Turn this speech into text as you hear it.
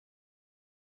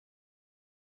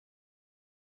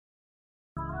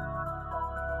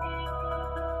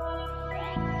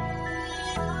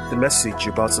The message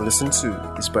you're about to listen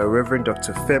to is by Reverend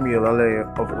Dr. Femi Olaleye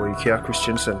of Oikea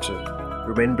Christian Center.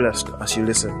 Remain blessed as you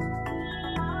listen.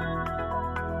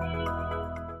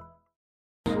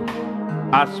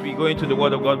 As we go into the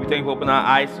Word of God, we thank you for opening our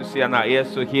eyes to see and our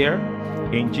ears to hear.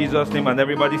 In Jesus' name, and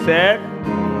everybody said,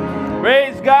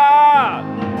 praise God!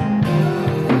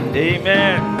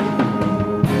 Amen.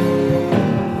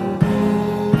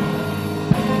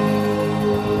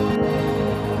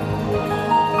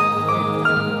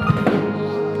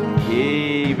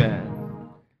 Amen.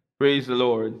 Praise the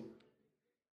Lord.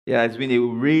 Yeah, it's been a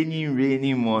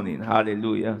rainy morning.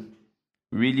 Hallelujah.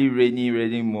 Really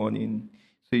rainy morning.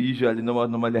 So usually, what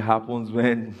normally happens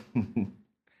when,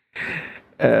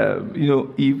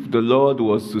 if the Lord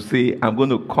was to say, I'm going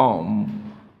to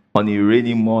come on a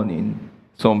rainy morning,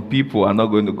 some people are not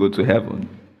going to go to heaven.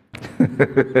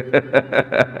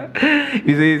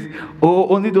 He says,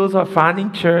 only those who are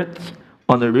finding church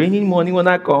on a rainy morning when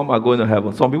I come are going to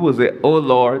heaven. Some people say, oh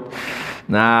Lord,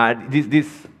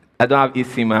 this I don't have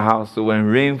AC in my house, so when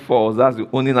rain falls, that's the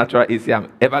only natural AC I'm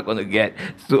ever going to get.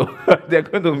 So they're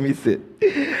going to miss it.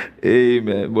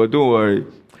 Amen. But don't worry.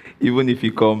 Even if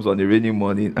he comes on a rainy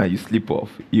morning and you sleep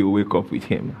off, you'll wake up with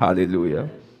him. Hallelujah.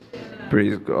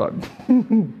 Praise God.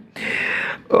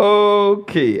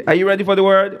 Okay. Are you ready for the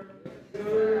word?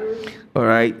 All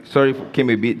right. Sorry if we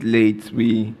came a bit late.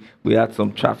 We had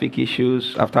some traffic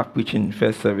issues after preaching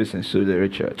first service in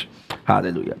Solidary Church.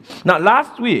 Hallelujah. Now,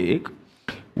 last week,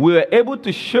 we were able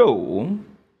to show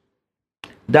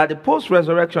that the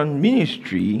post-resurrection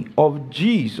ministry of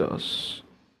Jesus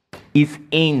is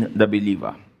in the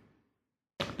believer.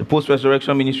 The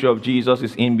post-resurrection ministry of Jesus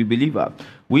is in the believer.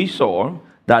 We saw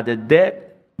that the death,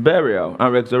 burial,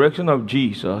 and resurrection of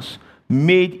Jesus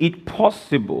made it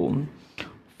possible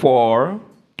for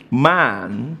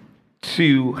man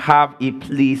to have a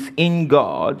place in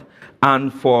God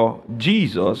and for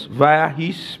Jesus, via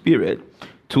his Spirit,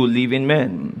 to live in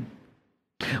men.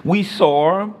 We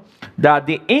saw that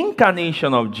the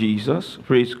incarnation of Jesus,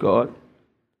 praise God,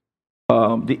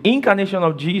 the incarnation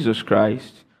of Jesus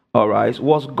Christ, all right,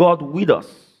 was God with us.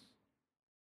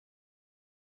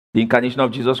 The incarnation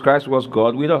of Jesus Christ was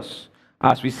God with us.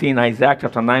 As we see in Isaiah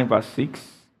chapter 9, verse 6,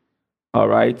 all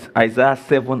right, Isaiah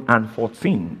 7 and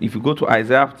 14. If you go to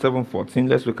Isaiah 7:14,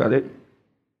 let's look at it.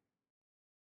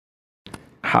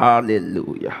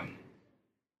 Hallelujah.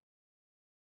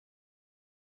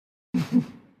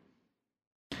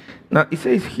 Now, it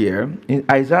says here, in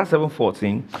Isaiah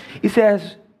 7:14, it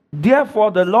says,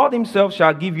 therefore the Lord himself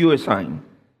shall give you a sign.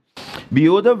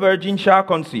 Behold, the virgin shall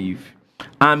conceive,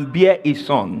 and bear a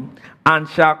son, and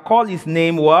shall call his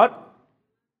name what?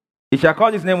 He shall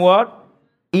call his name what?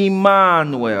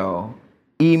 Emmanuel.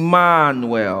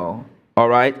 Emmanuel. All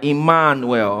right,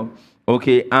 Emmanuel.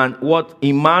 Okay, and what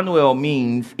Emmanuel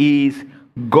means is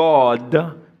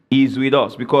God is with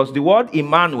us, because the word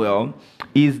Emmanuel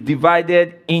is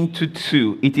divided into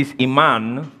two. It is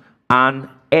Eman and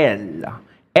El.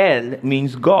 El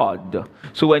means God.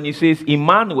 So when he says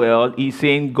Emmanuel, he's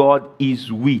saying God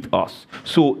is with us.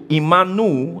 So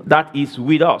Emmanuel, that is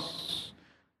with us.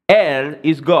 El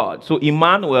is God. So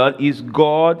Emmanuel is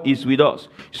God is with us.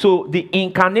 So the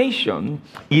incarnation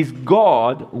is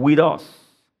God with us.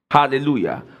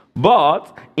 Hallelujah.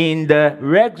 But in the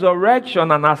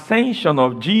resurrection and ascension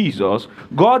of Jesus,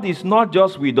 God is not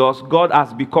just with us, God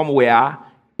has become where?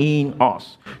 In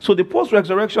us. So the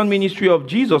post-resurrection ministry of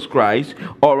Jesus Christ,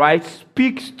 all right,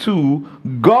 speaks to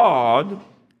God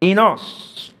in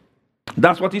us.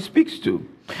 That's what it speaks to.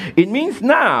 It means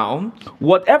now,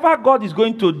 whatever God is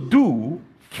going to do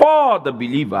for the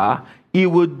believer, he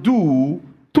will do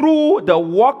through the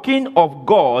working of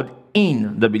God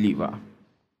in the believer.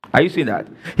 Are you seeing that?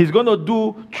 He's going to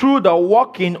do through the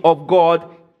working of God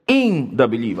in the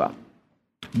believer.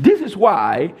 This is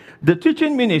why the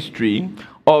teaching ministry,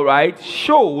 all right,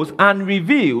 shows and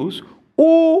reveals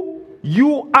who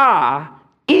you are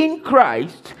in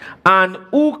Christ and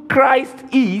who Christ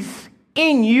is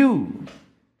in you.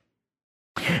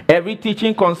 Every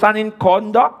teaching concerning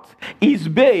conduct is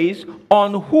based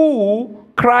on who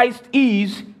Christ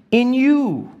is in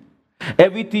you.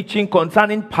 Every teaching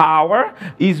concerning power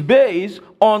is based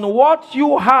on what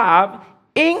you have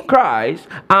in Christ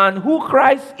and who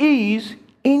Christ is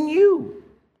in you.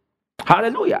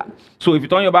 Hallelujah. So if you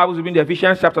turn your Bibles to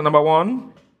Ephesians chapter number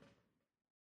 1.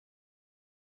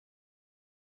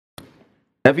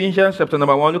 Ephesians chapter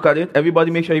number 1, look at it. Everybody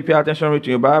make sure you pay attention to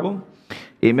your Bible.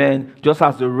 Amen. Just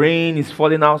as the rain is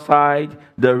falling outside,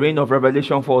 the rain of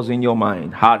revelation falls in your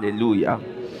mind. Hallelujah.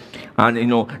 And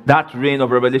that rain of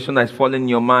revelation that is falling in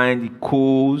your mind, it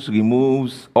cools,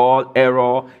 removes all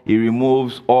error, it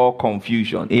removes all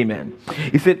confusion. Amen.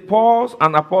 He said, Paul,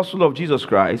 an apostle of Jesus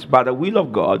Christ, by the will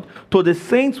of God, to the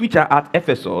saints which are at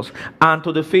Ephesus, and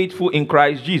to the faithful in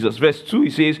Christ Jesus. Verse 2, he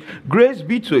says, grace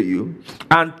be to you,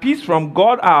 and peace from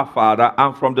God our Father,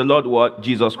 and from the Lord what?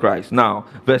 Jesus Christ. Now,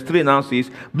 verse 3 now says,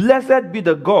 blessed be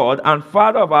the God and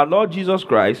Father of our Lord Jesus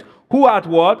Christ, who hath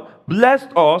what? Blessed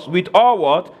us with all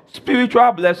what?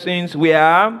 Spiritual blessings we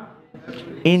are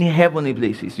in heavenly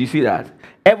places. You see that?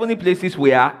 Heavenly places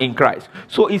we are in Christ.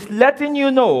 So it's letting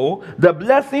you know the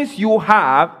blessings you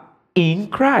have in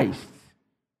Christ.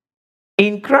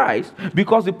 In Christ,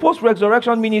 because the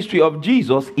post-resurrection ministry of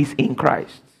Jesus is in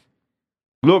Christ.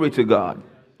 Glory to God.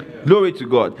 Glory to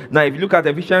God. Now if you look at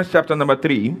Ephesians chapter number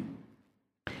 3,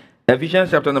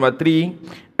 Ephesians chapter number 3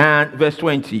 and verse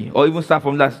 20, or even start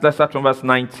from let's start from verse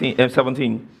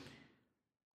 17,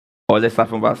 or let's start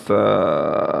from verse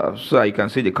so you can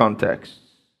see the context.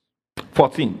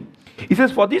 14. It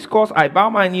says, for this cause I bow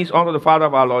my knees unto the Father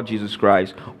of our Lord Jesus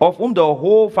Christ, of whom the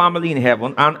whole family in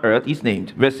heaven and earth is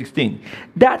named. Verse 16.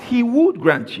 That he would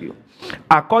grant you,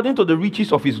 according to the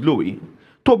riches of his glory,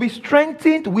 to be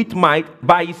strengthened with might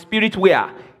by his Spirit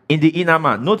where? In the inner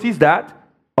man. Notice that.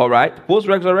 All right,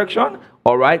 post-resurrection,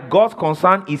 all right, God's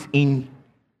concern is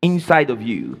inside of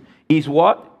you. Is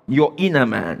what? Your inner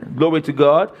man. Glory to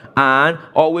God. And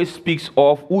always speaks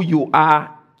of who you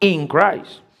are in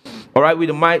Christ. All right, with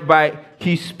the might by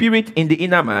his Spirit in the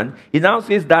inner man. It now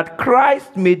says that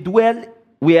Christ may dwell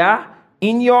where?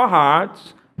 In your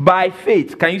hearts by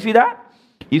faith. Can you see that?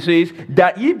 He says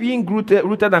that ye being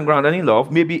rooted and grounded in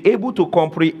love may be able to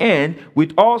comprehend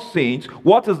with all saints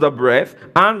what is the breadth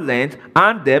and length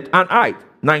and depth and height.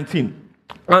 19.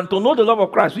 And to know the love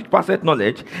of Christ which passeth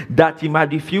knowledge, that he might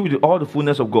be filled with all the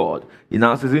fullness of God. He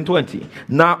now says in 20.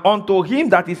 Now unto him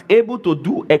that is able to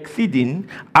do exceeding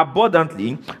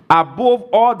abundantly above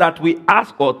all that we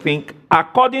ask or think,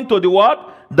 according to the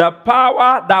what? The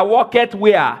power that worketh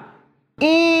where?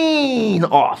 In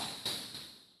us.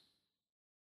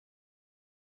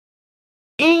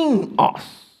 In us.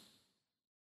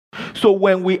 So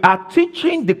when we are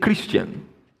teaching the Christian,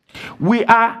 we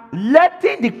are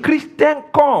letting the Christian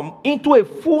come into a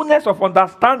fullness of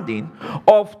understanding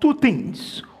of two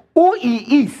things: who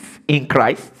he is in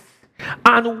Christ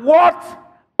and what,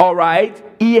 all right,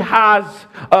 he has,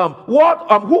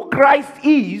 who Christ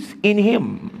is in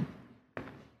him.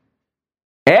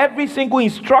 Every single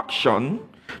instruction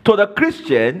to the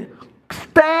Christian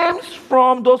stems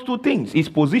from those two things: his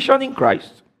position in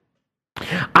Christ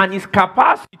and his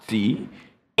capacity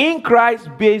in Christ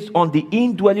based on the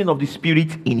indwelling of the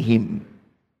Spirit in him.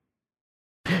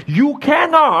 You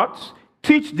cannot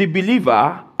teach the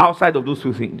believer outside of those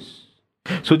two things.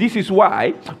 So this is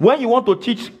why when you want to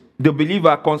teach the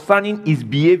believer concerning his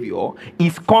behavior,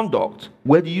 his conduct,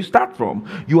 where do you start from?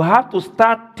 You have to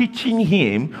start teaching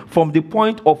him from the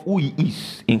point of who he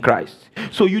is in Christ.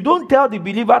 So you don't tell the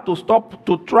believer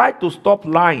to try to stop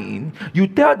lying. You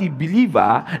tell the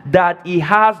believer that he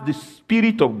has the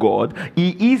Spirit of God,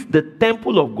 he is the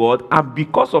temple of God, and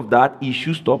because of that he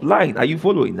should stop lying. Are you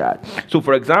following that? So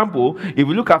for example, if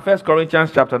we look at 1 Corinthians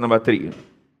chapter number 3,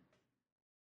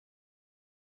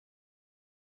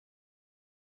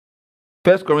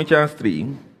 1 Corinthians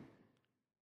 3,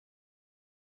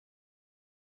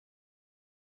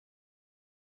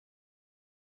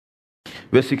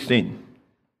 verse 16.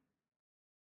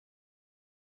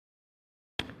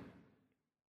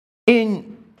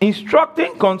 In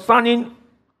instructing concerning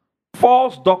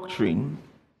false doctrine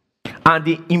and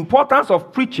the importance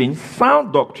of preaching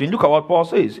sound doctrine, look at what Paul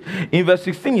says. In verse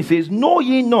 16 he says, know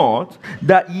ye not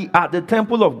that ye are the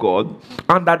temple of God,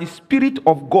 and that the Spirit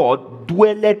of God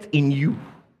dwelleth in you?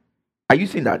 Are you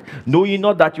seeing that? Know ye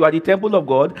not that you are the temple of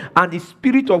God, and the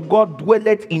Spirit of God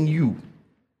dwelleth in you?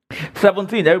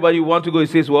 17, everybody want to go, it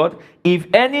says what? If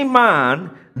any man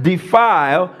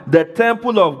defile the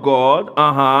temple of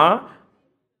God,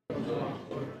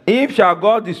 if shall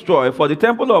God destroy, for the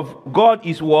temple of God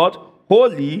is what?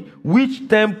 Holy, which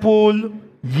temple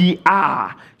ye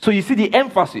are. So you see the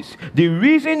emphasis. The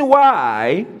reason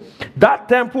why that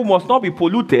temple must not be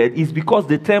polluted is because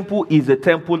the temple is a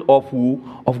temple of who?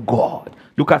 Of God.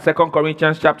 Look at 2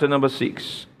 Corinthians chapter number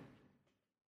 6.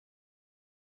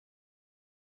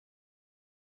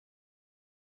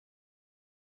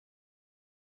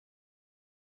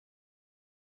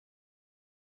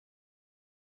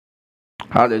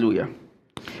 Hallelujah.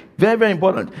 Very, very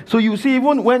important. So you see,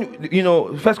 even when,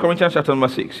 1 Corinthians chapter number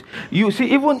 6, you see,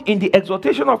 even in the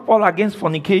exhortation of Paul against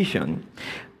fornication,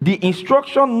 the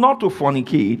instruction not to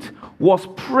fornicate was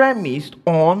premised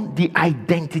on the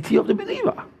identity of the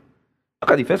believer. Look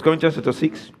at the 1 Corinthians chapter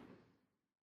 6,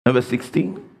 number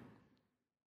 16.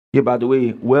 Yeah, by the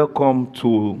way, welcome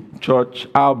to church,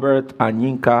 Albert and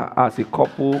Yinka as a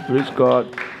couple. Praise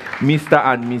God. Mr.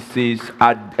 and Mrs.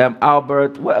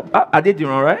 Albert. Well, are they doing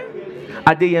all right?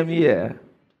 Are they here?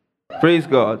 Praise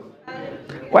God.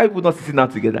 Why people not sitting down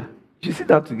together? You sit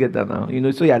down together now.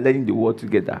 So you are learning the word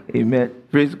together. Amen.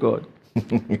 Praise God.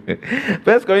 1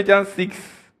 Corinthians 6.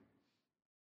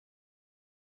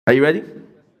 Are you ready?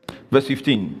 Verse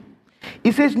 15.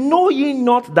 It says, know ye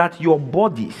not that your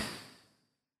bodies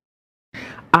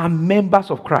are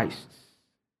members of Christ?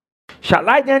 Shall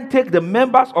I then take the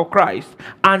members of Christ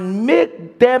and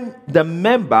make them the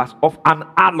members of an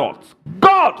harlot?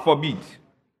 God forbid.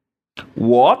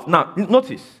 What? Now,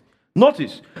 notice.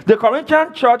 The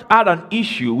Corinthian church had an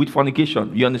issue with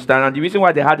fornication. You understand? And the reason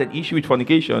why they had an issue with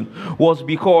fornication was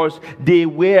because they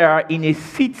were in a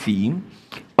city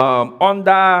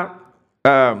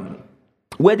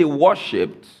where they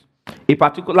worshipped a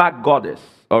particular goddess,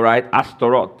 all right,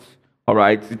 Astaroth, all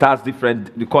right. It has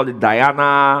different, they call it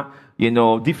Diana,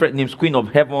 different names, Queen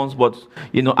of Heavens, but,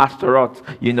 Astaroth,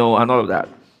 and all of that.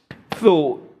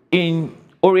 So, in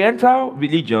Oriental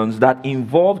religions that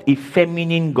involved a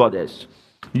feminine goddess,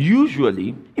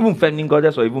 usually, even feminine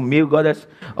goddess or even male goddess,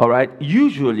 all right,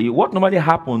 usually what normally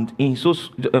happened in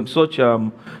such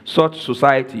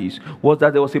societies was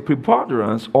that there was a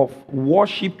preponderance of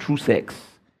worship through sex.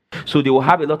 So they will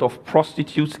have a lot of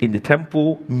prostitutes in the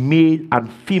temple, male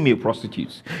and female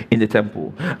prostitutes in the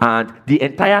temple. And the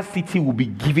entire city will be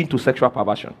given to sexual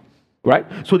perversion. Right?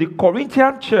 So the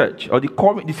Corinthian church, or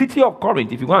the city of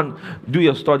Corinth, if you go and do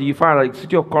your study, you find that the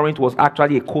city of Corinth was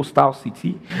actually a coastal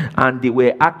city. And they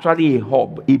were actually a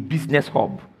hub, a business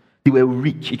hub. They were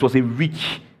rich. It was a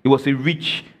rich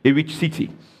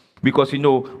city. Because,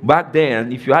 back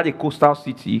then, if you had a coastal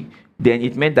city, then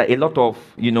it meant that a lot of,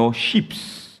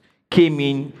 ships came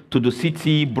in to the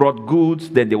city, brought goods,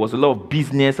 then there was a lot of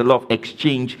business, a lot of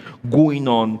exchange going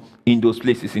on in those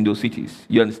places, in those cities.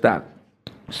 You understand?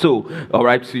 So, all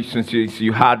right, so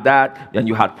you had that, and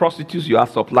you had prostitutes, you had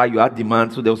supply, you had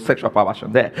demand, so there was sexual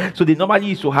perversion there. So they normally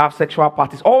used to have sexual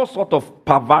parties, all sort of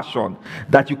perversion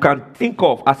that you can think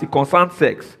of as it concerns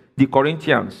sex. The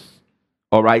Corinthians,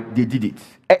 all right, they did it.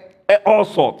 All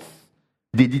sorts,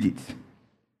 they did it.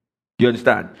 You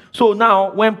understand? So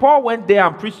now, when Paul went there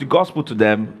and preached the gospel to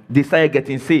them, they started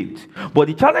getting saved. But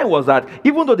the challenge was that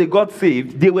even though they got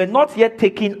saved, they were not yet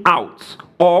taken out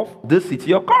of the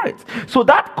city of Corinth. So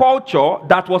that culture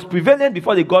that was prevalent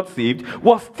before they got saved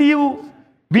was still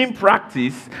being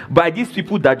practiced by these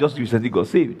people that just recently got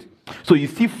saved. So you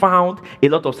still found a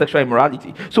lot of sexual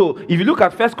immorality. So if you look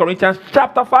at 1 Corinthians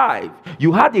chapter 5,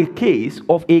 you had a case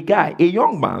of a guy, a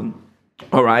young man,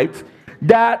 all right,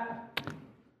 that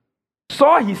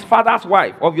saw his father's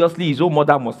wife. Obviously, his own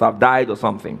mother must have died or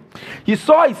something. He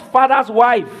saw his father's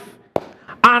wife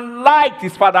and liked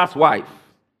his father's wife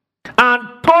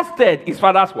and toasted his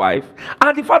father's wife,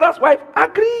 and the father's wife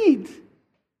agreed.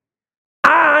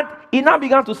 And he now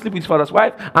began to sleep with his father's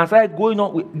wife and started going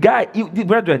on with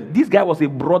brethren. This guy was a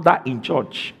brother in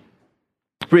church.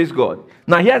 Praise God.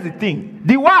 Now here's the thing.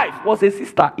 The wife was a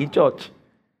sister in church.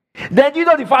 Then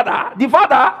the father? The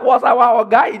father was our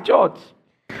guy in church.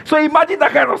 So imagine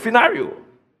that kind of scenario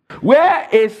where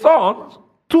a son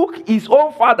took his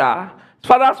own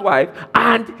father's wife,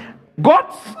 and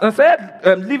got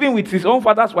living with his own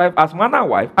father's wife as man and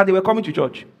wife, and they were coming to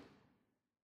church.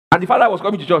 And the father was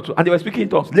coming to church, and they were speaking in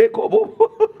tongues. Look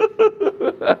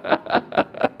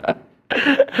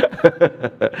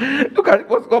at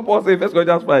what Paul says in 1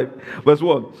 Corinthians 5, verse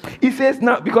 1. He says,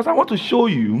 now, because I want to show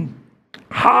you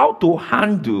how to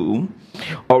handle,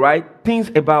 all right,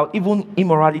 things about even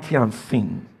immorality and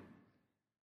sin.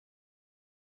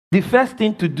 The first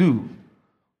thing to do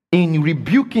in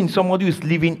rebuking somebody who is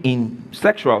living in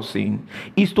sexual sin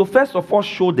is to first of all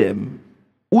show them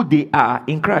who they are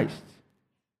in Christ.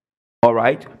 All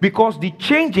right? Because the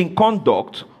change in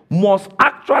conduct must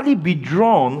actually be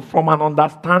drawn from an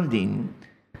understanding,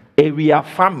 a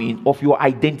reaffirming of your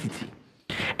identity.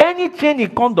 Any change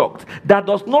in conduct that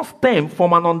does not stem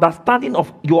from an understanding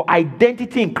of your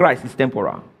identity in Christ is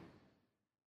temporal.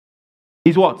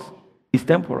 Is what? Is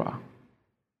temporal.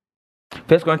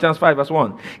 1 Corinthians 5 verse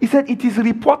 1. He said, it is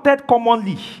reported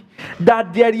commonly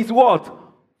that there is what?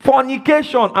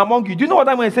 Fornication among you. Do you know what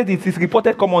I mean when I said it is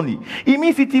reported commonly? It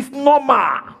means it is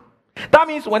normal. That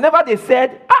means whenever they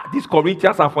said, these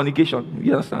Corinthians and fornication.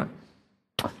 You understand?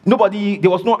 There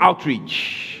was no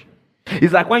outreach.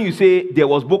 It's like when you say there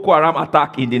was Boko Haram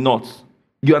attack in the north.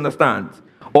 You understand?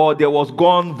 Or there was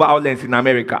gun violence in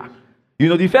America.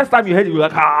 The first time you heard it, you're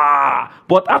like,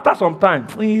 But after some time,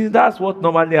 that's what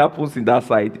normally happens in that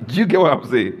side. Do you get what I'm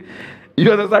saying?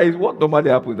 You understand? It's what normally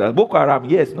happens. Boko Haram,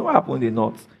 yes, no happen in the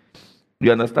north.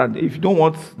 You understand? If you don't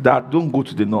want that, don't go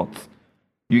to the north.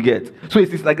 You get? So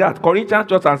it's like that. Corinthian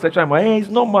church and sexual, it's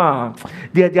normal.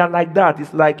 They are like that.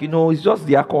 It's like, it's just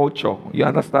their culture. You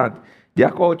understand?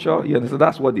 Their culture, you understand?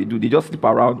 That's what they do. They just sleep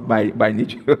around by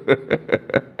nature.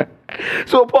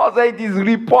 So Paul said it is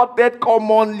reported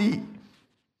commonly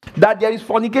that there is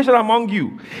fornication among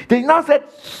you. They now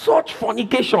said such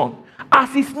fornication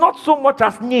as is not so much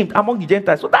as named among the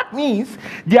Gentiles. So that means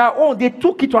they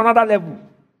took it to another level.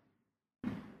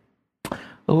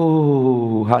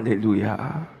 Oh,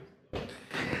 hallelujah.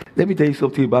 Let me tell you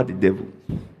something about the devil.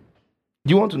 Do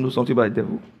you want to know something about the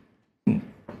devil?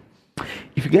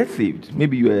 If you get saved,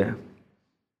 maybe you are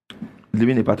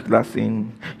living a particular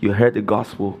sin, you heard the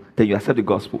gospel, then you accept the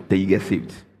gospel, then you get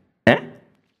saved.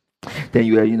 Then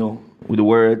you are, with the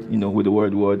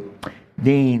word, word.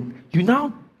 Then you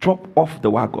now drop off the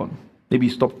wagon. Maybe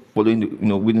you stop following,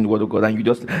 within the word of God, and you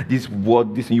just,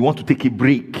 you want to take a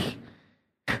break.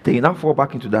 Then you now fall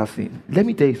back into that sin. Let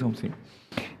me tell you something.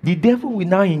 The devil will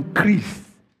now increase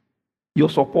your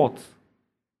support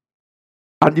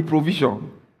and the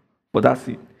provision for that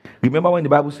sin. Remember when the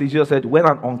Bible says, Jesus said, when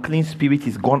an unclean spirit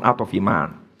is gone out of a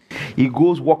man, he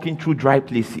goes walking through dry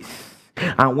places.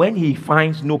 And when he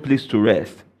finds no place to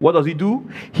rest, what does he do?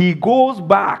 He goes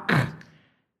back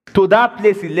to that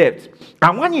place he left.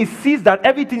 And when he sees that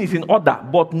everything is in order,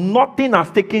 but nothing has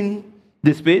taken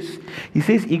the space, he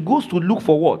says he goes to look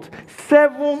for what?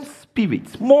 7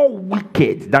 spirits more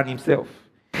wicked than himself.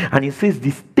 And he says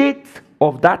the state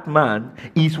of that man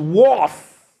is worse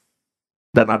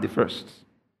than at the first.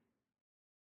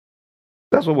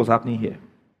 That's what was happening here.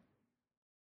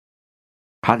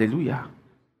 Hallelujah.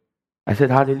 I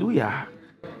said hallelujah.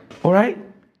 All right.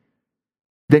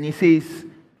 Then he says,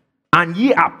 and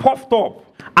ye are puffed up,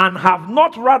 and have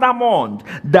not rather mourned,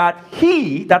 that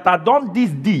he that had done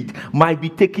this deed might be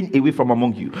taken away from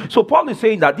among you. So Paul is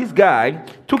saying that this guy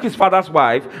took his father's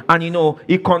wife, and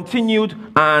he continued,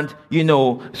 and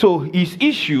so his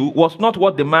issue was not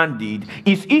what the man did.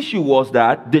 His issue was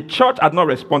that the church had not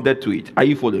responded to it. Are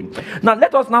you following? Now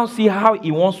let us now see how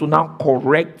he wants to now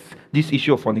correct this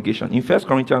issue of fornication. In 1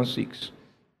 Corinthians 6,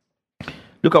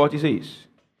 look at what he says.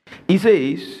 He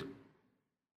says,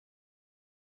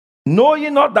 know ye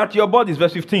not that your bodies,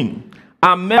 verse 15,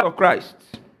 are members of Christ?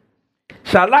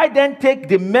 Shall I then take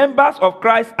the members of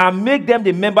Christ and make them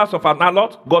the members of an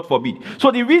harlot? God forbid.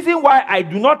 So the reason why I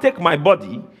do not take my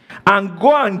body and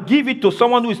go and give it to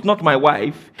someone who is not my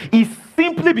wife is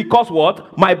simply because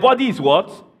what? My body is what?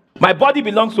 My body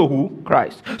belongs to who?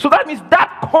 Christ. So that means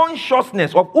that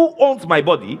consciousness of who owns my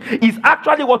body is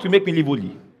actually what will make me live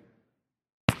holy.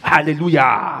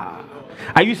 Hallelujah.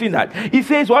 Are you seeing that? He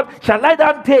says what? Shall I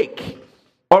then take?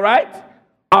 All right?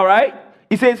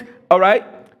 He says, all right?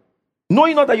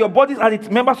 Knowing not that your bodies are the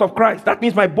members of Christ. That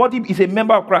means my body is a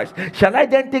member of Christ. Shall I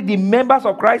then take the members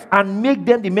of Christ and make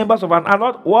them the members of an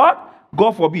harlot? What?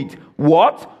 God forbid.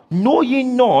 What? Know ye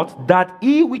not that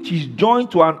he which is joined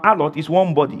to an harlot is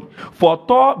one body? For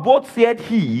both said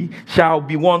he shall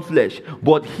be one flesh.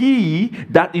 But he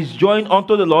that is joined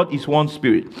unto the Lord is one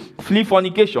spirit. Flee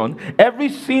fornication. Every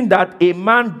sin that a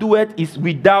man doeth is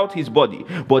without his body.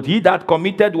 But he that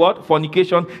committed what?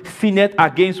 Fornication sinneth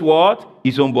against what?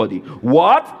 His own body.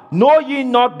 What? Know ye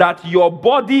not that your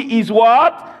body is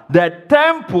what? The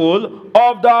temple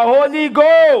of the Holy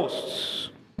Ghost,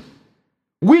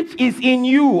 which is in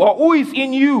you, or who is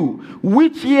in you,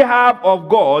 which ye have of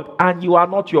God, and you are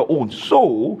not your own.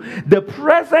 So, the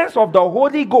presence of the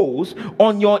Holy Ghost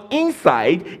on your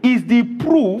inside is the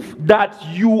proof that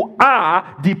you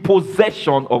are the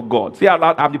possession of God. Say out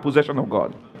loud, I'm the possession of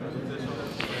God.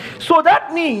 So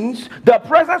that means the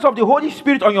presence of the Holy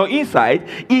Spirit on your inside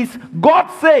is God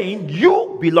saying,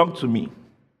 you belong to me.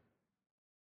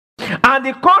 And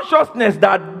the consciousness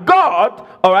that God,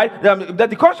 all right,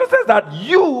 that the consciousness that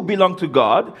you belong to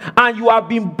God and you have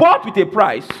been bought with a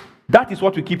price, that is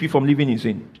what will keep you from living in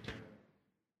sin.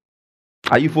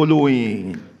 Are you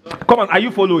following? Come on, are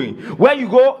you following? Where you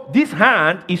go, this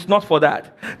hand is not for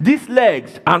that. These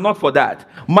legs are not for that.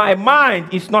 My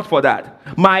mind is not for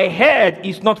that. My head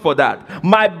is not for that.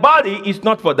 My body is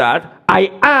not for that.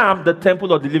 I am the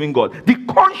temple of the living God. The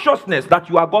consciousness that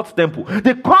you are God's temple.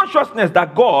 The consciousness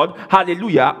that God,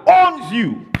 hallelujah, owns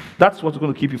you. That's what's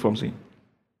going to keep you from sin.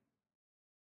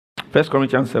 1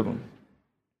 Corinthians 7.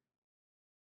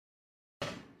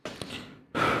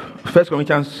 1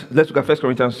 Corinthians, let's look at 1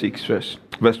 Corinthians 6 first,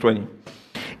 verse 20.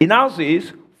 It now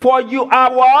says, for you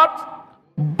are what?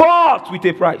 Bought with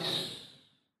a price.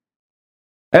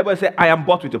 Everybody say, I am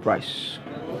bought with a price.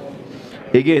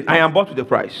 Again, I am bought with a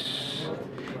price.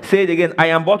 Say it again, I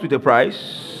am bought with a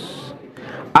price.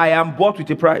 I am bought with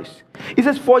a price. It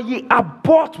says, for ye are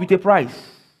bought with a price.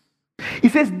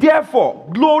 It says, therefore,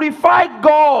 glorify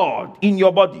God in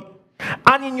your body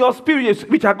and in your spirits,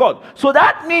 which are God. So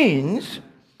that means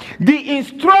the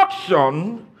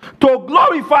instruction to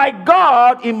glorify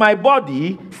God in my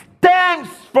body stems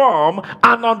from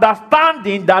an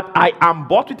understanding that I am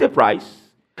bought with a price.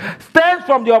 Stems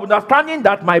from the understanding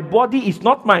that my body is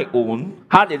not my own.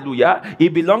 Hallelujah.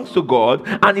 It belongs to God.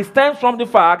 And it stems from the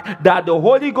fact that the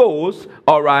Holy Ghost,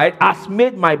 all right, has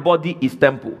made my body his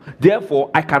temple. Therefore,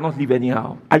 I cannot live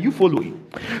anyhow. Are you following?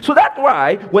 So that's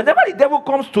why whenever the devil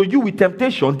comes to you with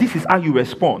temptation, this is how you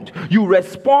respond. You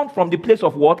respond from the place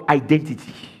of what?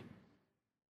 Identity.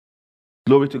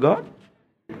 Glory to God.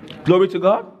 Glory to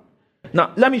God.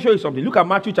 Now, let me show you something. Look at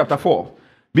Matthew chapter 4.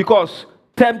 Because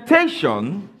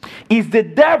temptation is the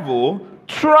devil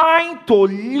trying to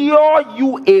lure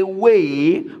you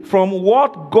away from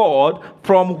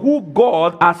from who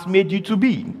God has made you to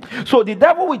be. So the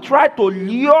devil will try to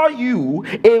lure you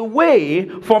away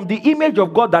from the image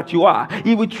of God that you are.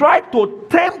 He will try to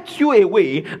tempt you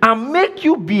away and make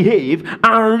you behave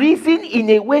and reason in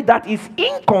a way that is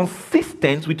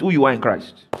inconsistent with who you are in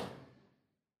Christ.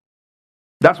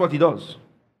 That's what he does.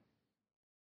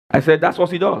 I said, that's what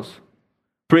he does.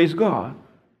 Praise God.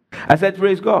 I said,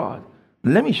 praise God.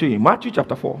 Let me show you. Matthew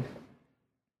chapter 4.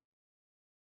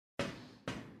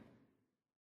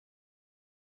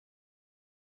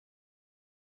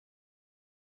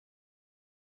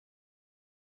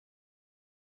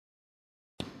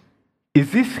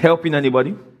 Is this helping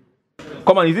anybody?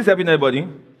 Come on, is this helping anybody?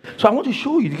 So I want to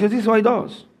show you because this is what it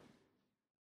does.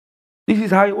 This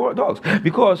is how it does.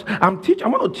 Because I'm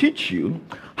going to teach you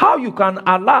how you can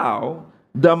allow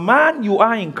the man you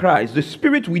are in Christ, the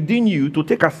spirit within you, to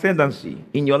take ascendancy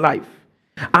in your life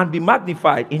and be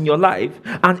magnified in your life,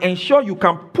 and ensure you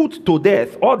can put to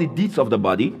death all the deeds of the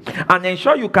body, and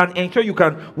ensure you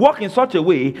can walk in such a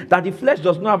way that the flesh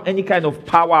does not have any kind of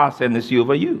power ascendancy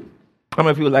over you. How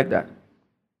many of you like that?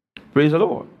 Praise the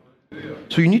Lord.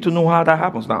 So you need to know how that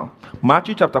happens now.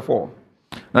 Matthew chapter 4.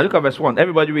 Now look at verse 1.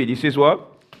 Everybody read. It says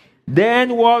what?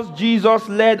 Then was Jesus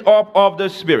led up of the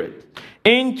Spirit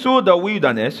into the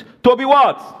wilderness to be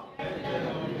what?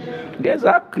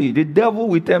 Exactly. The devil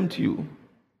will tempt you.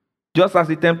 Just as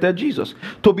he tempted Jesus.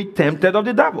 To be tempted of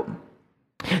the devil.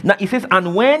 Now it says,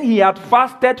 and when he had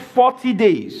fasted 40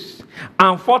 days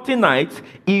and 40 nights,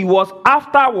 he was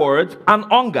afterwards an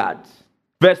hungered.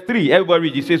 Verse 3. Everybody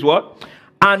read. It says what?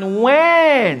 And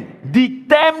when the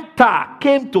tempter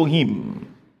came to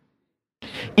him,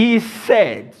 he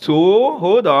said, so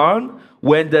hold on.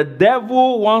 When the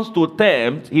devil wants to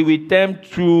tempt, he will tempt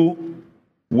through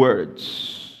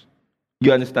words.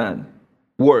 You understand?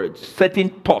 Words. Certain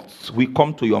thoughts will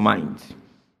come to your mind.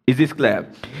 Is this clear?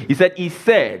 He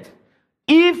said,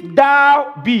 if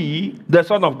thou be the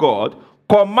Son of God,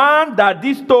 command that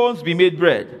these stones be made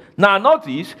bread. Now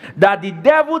notice that the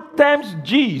devil tempts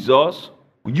Jesus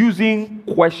using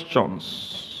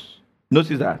questions.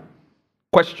 Notice that.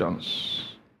 Questions.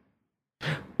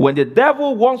 When the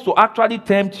devil wants to actually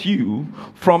tempt you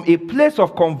from a place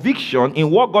of conviction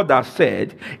in what God has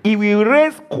said, he will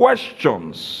raise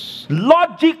questions,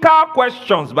 logical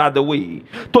questions, by the way,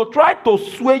 to try to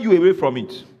sway you away from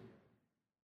it.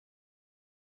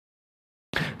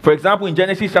 For example, in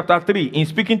Genesis chapter 3, in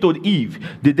speaking to Eve,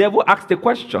 the devil asked a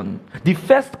question. The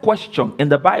first question in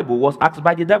the Bible was asked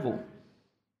by the devil.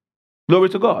 Glory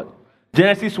to God.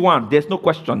 Genesis 1, there's no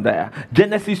question there.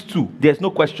 Genesis 2, there's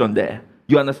no question there.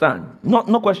 You understand?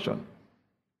 No question.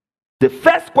 The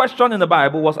first question in the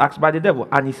Bible was asked by the devil,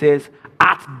 and he says,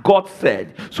 as God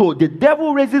said. So the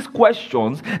devil raises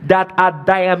questions that are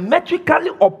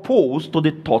diametrically opposed to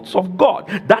the thoughts of God.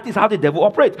 That is how the devil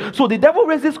operates. So the devil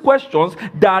raises questions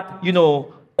that,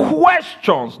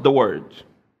 questions the word.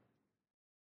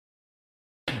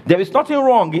 There is nothing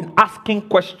wrong in asking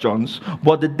questions,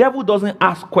 but the devil doesn't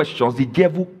ask questions, the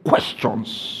devil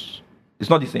questions. It's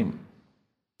not the same.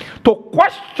 To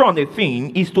question a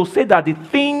thing is to say that the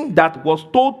thing that was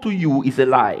told to you is a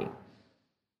lie.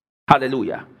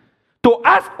 Hallelujah. To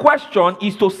ask question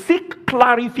is to seek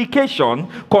clarification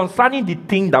concerning the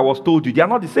thing that was told you. They are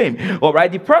not the same. All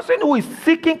right. The person who is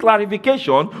seeking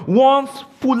clarification wants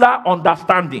fuller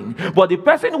understanding, but the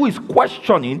person who is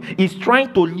questioning is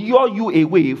trying to lure you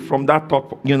away from that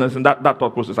thought. You know, that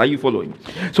thought process. Are you following?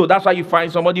 So that's why you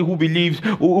find somebody who believes,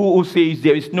 who says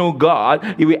there is no God.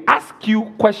 He will ask you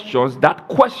questions that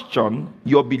question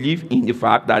your belief in the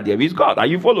fact that there is God. Are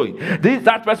you following?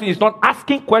 That person is not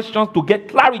asking questions to get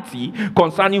clarity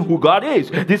concerning who God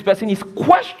is. This person is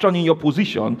questioning your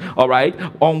position, all right,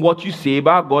 on what you say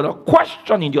about God, or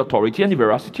questioning the authority and the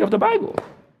veracity of the Bible.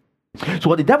 So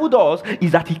what the devil does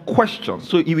is that he questions.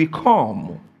 So he will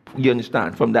come, you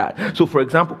understand, from that. So for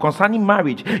example, concerning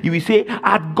marriage, he will say,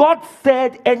 had God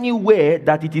said anywhere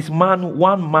that it is one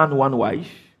man, one wife?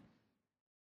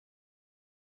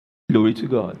 Glory to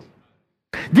God.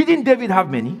 Didn't David have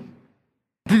many?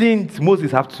 Didn't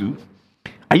Moses have two?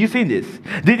 Are you saying this?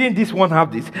 Didn't this one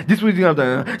have this? This one didn't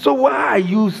have that. So why are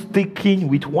you sticking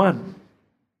with one?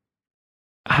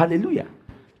 Hallelujah.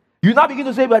 You now begin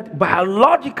to say, but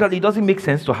biologically it doesn't make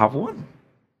sense to have one.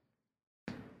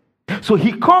 So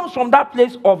he comes from that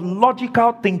place of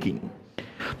logical thinking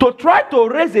to try to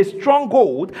raise a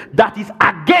stronghold that is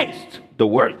against the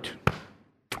word.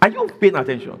 Are you paying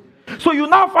attention? So you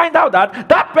now find out that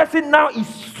that person now is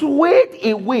swayed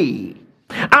away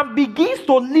and begins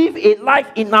to live a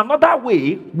life in another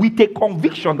way with a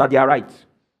conviction that they are right.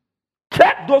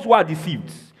 Check those who are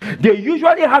deceived. They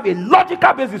usually have a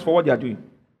logical basis for what they are doing.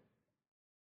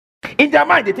 In their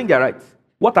mind, they think they are right.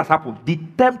 What has happened? The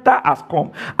tempter has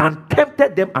come and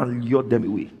tempted them and lured them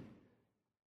away.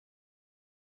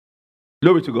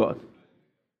 Glory to God.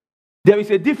 There is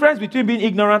a difference between being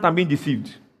ignorant and being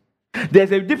deceived.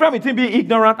 There's a difference between being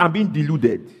ignorant and being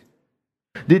deluded.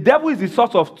 The devil is the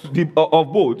source of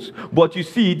both, but you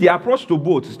see, the approach to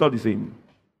both is not the same.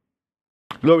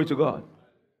 Glory to God.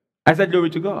 I said glory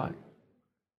to God.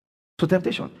 So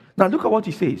temptation. Now look at what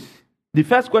he says. The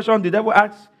first question the devil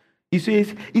asks, he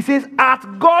says, as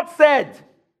God said.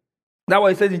 That's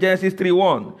what he says in Genesis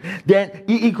 3:1. Then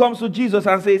he comes to Jesus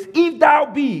and says, if thou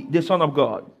be the Son of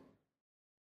God.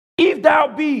 If thou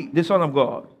be the Son of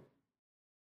God.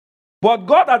 But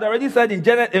God had already said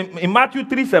in Matthew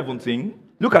 3:17,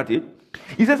 look at it.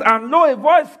 He says, and lo, a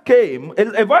voice came,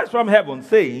 a voice from heaven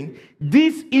saying,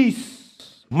 this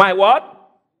is my what?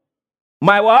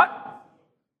 My what?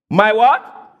 My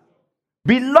what?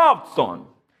 Beloved Son,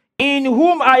 in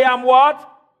whom I am what?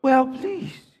 Well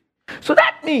pleased. So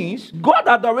that means God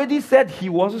had already said he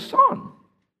was a son.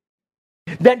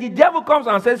 Then the devil comes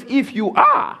and says, if you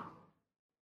are,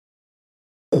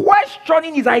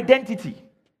 questioning his identity.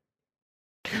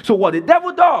 So what the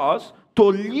devil does to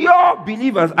lure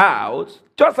believers out,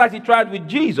 just like he tried with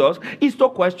Jesus, is to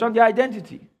question their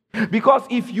identity. Because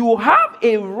if you have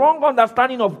a wrong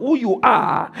understanding of who you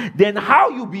are, then how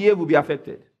you behave will be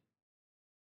affected.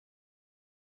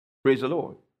 Praise the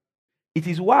Lord. It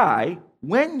is why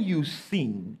when you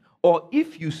sin, or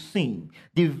if you sin,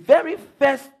 the very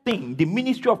first thing the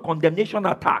ministry of condemnation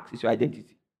attacks is your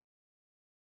identity.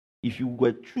 If you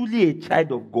were truly a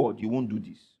child of God, you won't do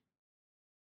this.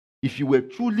 If you were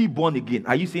truly born again,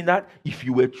 are you saying that? If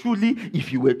you were truly,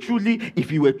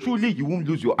 you won't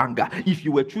lose your anger. If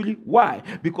you were truly, why?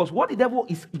 Because what the devil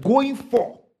is going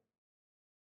for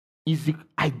is the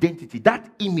identity, that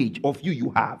image of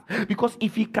you have. Because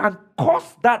if he can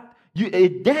cause that, a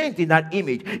dent in that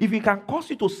image, if he can cause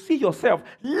you to see yourself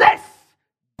less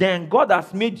than God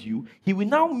has made you, he will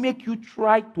now make you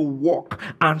try to walk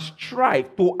and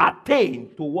strive to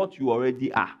attain to what you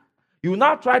already are. He will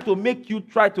now try to make you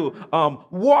try to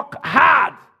work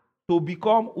hard to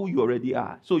become who you already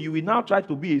are. So you will now try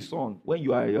to be a son when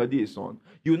you are already a son.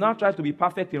 You will now try to be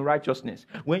perfect in righteousness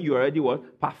when you already were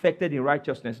perfected in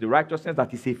righteousness. The righteousness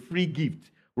that is a free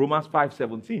gift. Romans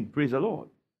 5:17. Praise the Lord.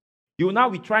 You will now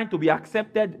be trying to be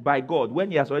accepted by God when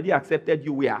he has already accepted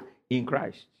you where? In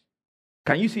Christ.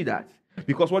 Can you see that?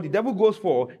 Because what the devil goes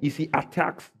for is he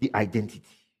attacks the identity.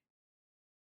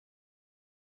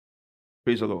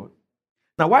 Praise the Lord.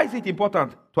 Now, why is it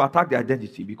important to attack the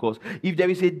identity? Because if there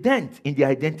is a dent in the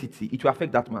identity, it will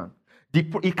affect that man.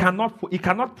 He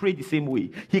cannot pray the same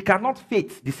way. He cannot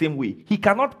faith the same way. He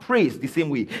cannot praise the same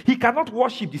way. He cannot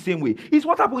worship the same way. It's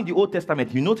what happened in the Old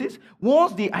Testament. You notice?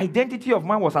 Once the identity of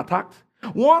man was attacked,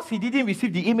 once he didn't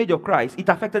receive the image of Christ, it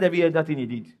affected every other thing he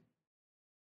did.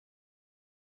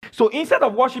 So instead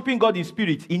of worshiping God in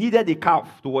spirit, he needed a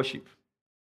calf to worship.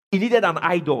 He needed an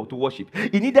idol to worship.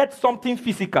 He needed something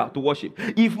physical to worship.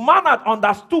 If man had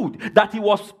understood that he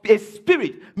was a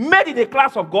spirit made in the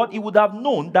class of God, he would have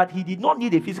known that he did not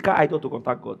need a physical idol to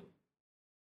contact God.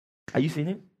 Are you seeing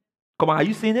it? Come on, are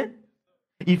you seeing it?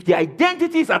 If the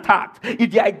identity is attacked, if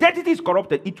the identity is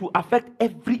corrupted, it will affect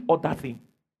every other thing.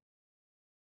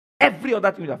 Every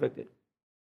other thing will affect it.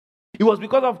 It was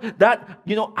because of that,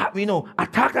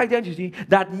 attacked identity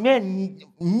that men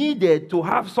needed to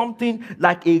have something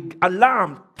like a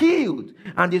lamb killed.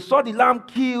 And they saw the lamb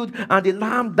killed and the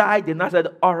lamb died. And I said,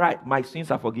 all right, my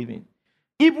sins are forgiven.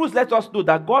 Hebrews let us know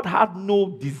that God had no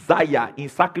desire in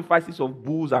sacrifices of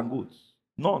bulls and goats.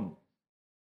 None.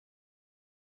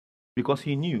 Because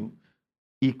he knew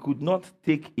he could not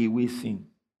take away sin.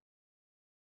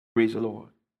 Praise the Lord.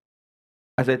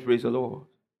 I said, praise the Lord.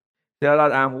 Tell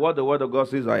that I am what the word of God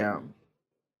says I am.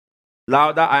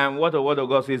 Louder, I am what the word of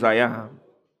God says I am.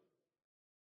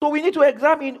 So we need to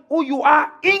examine who you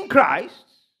are in Christ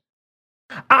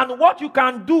and what you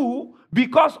can do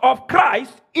because of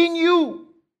Christ in you.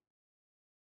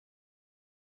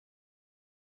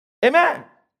 Amen.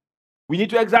 We need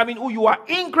to examine who you are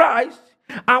in Christ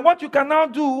and what you can now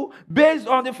do based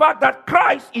on the fact that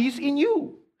Christ is in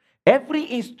you.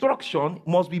 Every instruction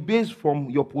must be based from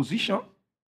your position.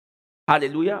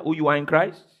 Hallelujah. Who you are in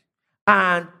Christ.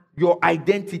 And your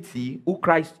identity, who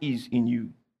Christ is in you.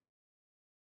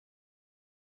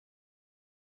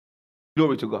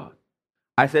 Glory to God.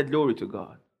 I said glory to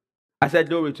God. I said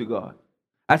glory to God.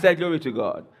 I said glory to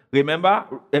God.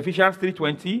 Remember Ephesians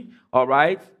 3:20. All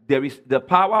right. There is the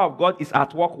power of God is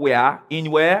at work where? In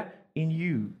where? In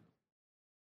you.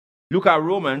 Look at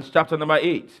Romans chapter number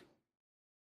 8.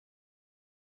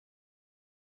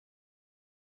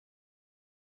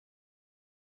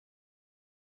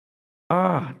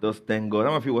 Just thank God.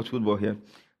 How many of you watch football here?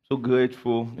 So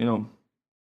grateful. You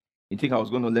think I was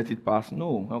going to let it pass?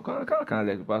 No, I can't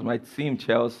let it pass. My team,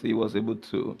 Chelsea, was able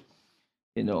to,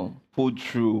 pull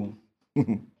through,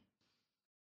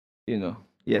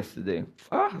 yesterday.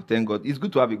 Thank God. It's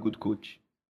good to have a good coach.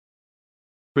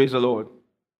 Praise the Lord.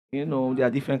 There are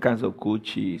different kinds of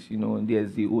coaches.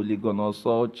 There's the Ole Gunnar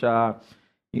Solskjaer,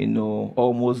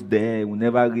 almost there. We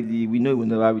know he will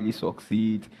never really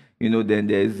succeed. Then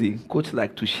there's the coach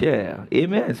like Tuchel.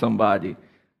 Amen, somebody.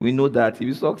 We know that he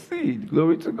will succeed.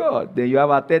 Glory to God. Then you have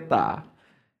Arteta.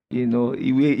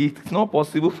 It's not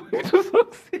possible for you to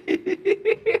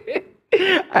succeed.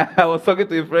 I was talking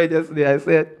to a friend yesterday. I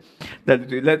said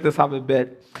that let us have a bet.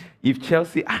 If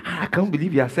Chelsea, I can't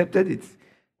believe he accepted it.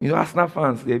 Arsenal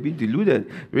fans, they've been deluded.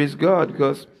 Praise God.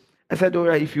 Because I said, all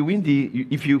right, if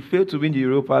you fail to win the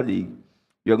Europa League,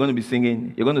 you're going to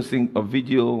sing a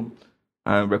video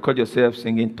and record yourself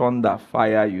singing Thunder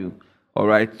Fire You, all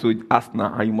right, to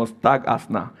Arsenal, and you must tag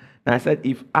Arsenal. And I said,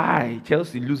 if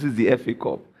Chelsea loses the FA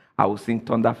Cup, I will sing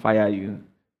Thunder Fire You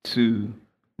to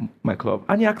my club.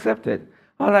 And he accepted.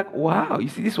 I was like, wow, you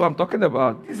see, this is what I'm talking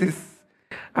about. You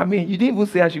didn't even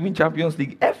say I should win Champions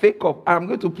League. FA Cup, I'm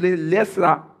going to play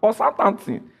Leicester or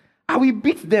Southampton. I will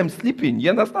beat them sleeping.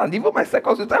 You understand? Even my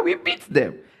second sister, we beat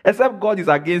them. Except God is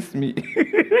against me.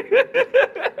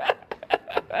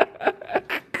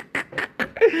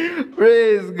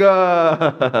 Praise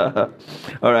God.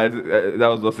 All right, that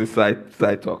was just a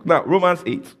side talk. Now, Romans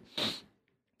 8.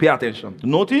 Pay attention.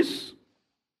 Notice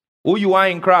who you are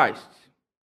in Christ.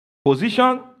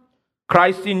 Position,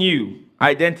 Christ in you.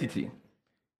 Identity.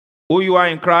 Who you are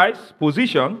in Christ.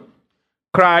 Position,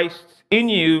 Christ in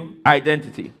you.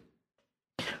 Identity.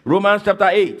 Romans chapter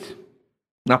 8.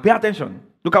 Now, pay attention.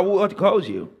 Look at what it calls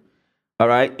you. All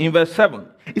right, in verse 7.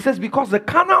 It says, because the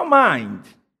carnal mind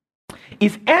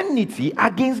is enmity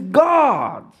against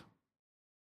God.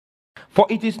 For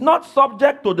it is not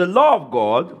subject to the law of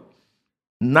God,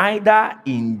 neither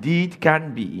indeed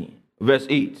can be. Verse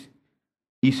 8.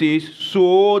 He says,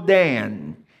 so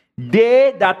then,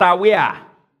 they that are where?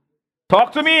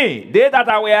 Talk to me. They that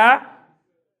are where?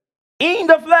 In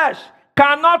the flesh.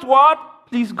 Cannot what?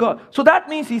 Please God. So that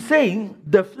means he's saying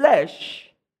the flesh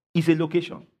is a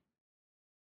location.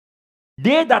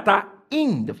 They that are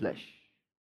in the flesh.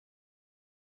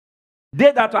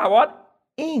 They that are what?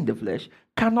 In the flesh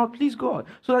cannot please God.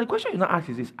 So the question you now ask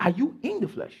is this: are you in the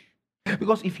flesh?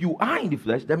 Because if you are in the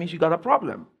flesh, that means you got a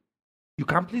problem. You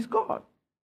can't please God.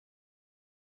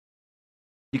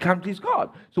 You can't please God.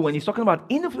 So when he's talking about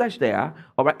in the flesh there,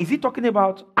 all right, is he talking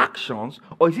about actions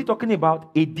or is he talking about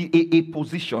a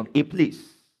position, a place?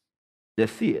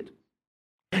 Let's see it.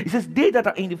 He says, they that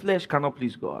are in the flesh cannot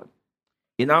please God.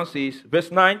 He now says, verse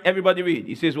 9, everybody read.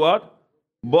 He says what?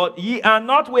 But ye are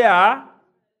not where?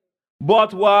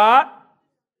 But what?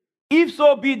 If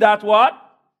so be that what?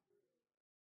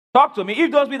 Talk to me.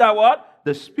 If those be that what?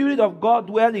 The Spirit of God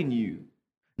dwell in you.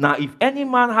 Now, if any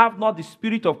man have not the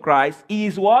Spirit of Christ, he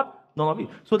is what? None of it.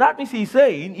 So that means he's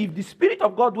saying, if the Spirit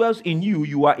of God dwells in you,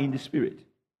 you are in the Spirit.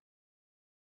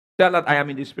 Tell that I am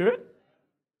in the Spirit.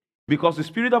 Because the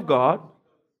Spirit of God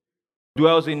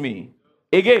dwells in me.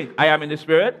 Again, I am in the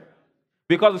Spirit.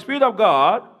 Because the Spirit of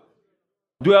God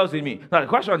dwells in me. Now the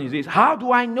question is this: how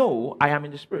do I know I am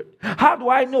in the Spirit? How do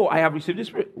I know I have received the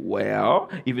Spirit?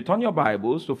 Well, if you turn your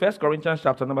Bibles to 1 Corinthians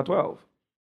chapter number 12.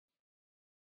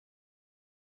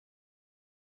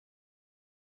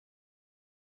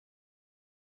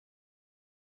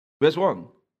 Verse 1.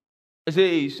 It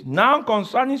says, now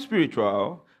concerning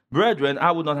spiritual, brethren,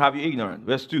 I would not have you ignorant.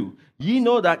 Verse 2. Ye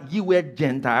know that ye were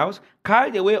Gentiles,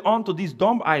 carried away unto these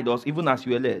dumb idols, even as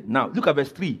you were led. Now, look at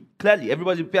verse 3. Clearly,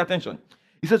 everybody pay attention.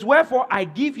 It says, wherefore I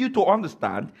give you to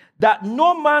understand that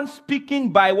no man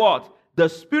speaking by what? The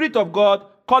Spirit of God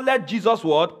calleth Jesus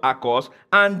what? Akos,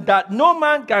 and that no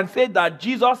man can say that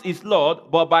Jesus is Lord,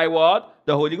 but by what?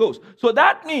 The Holy Ghost. So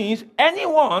that means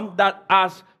anyone that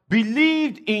has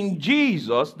believed in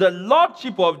Jesus, the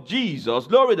Lordship of Jesus,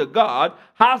 glory to God,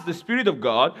 has the Spirit of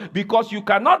God, because you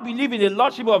cannot believe in the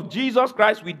Lordship of Jesus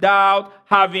Christ without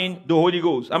having the Holy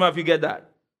Ghost. How many of you get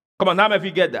that? Come on, how many of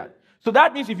you get that? So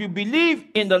that means if you believe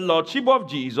in the Lordship of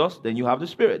Jesus, then you have the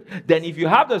Spirit. Then if you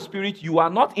have the Spirit, you are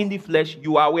not in the flesh,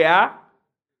 you are where?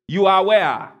 You are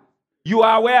where? You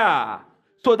are where?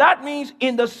 So that means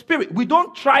in the Spirit. We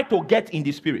don't try to get in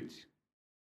the Spirit.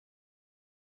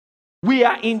 We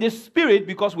are in the Spirit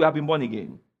because we have been born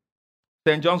again.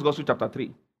 St. John's Gospel chapter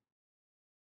 3.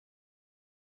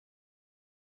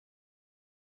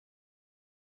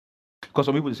 Because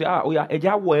some people say, oh yeah,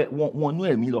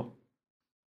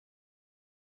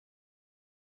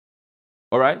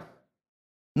 all right?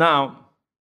 Now,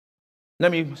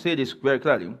 let me say this very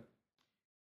clearly.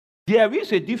 There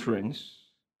is a difference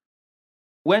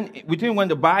between when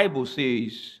the Bible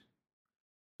says,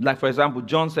 like for example,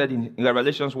 John said in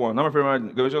Revelations 1,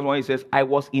 Revelations 1, he says, I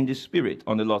was in the Spirit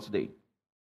on the Lord's day.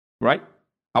 Right?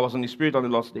 I was in the Spirit on the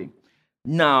Lord's day.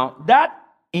 Now, that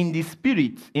in the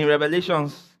Spirit in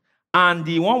Revelations and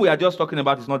the one we are just talking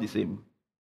about is not the same.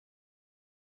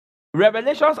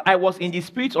 Revelations, I was in the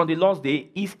Spirit on the Lord's day,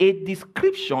 is a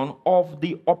description of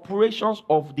the operations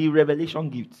of the revelation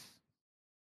gifts.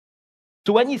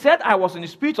 So when he said I was in the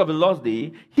Spirit of the Lord's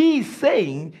day, he is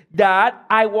saying that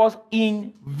I was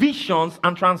in visions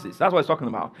and trances. That's what he's talking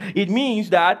about. It means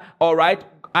that, all right,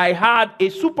 I had a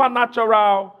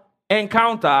supernatural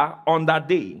encounter on that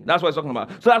day. That's what he's talking about.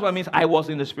 So that's what it means I was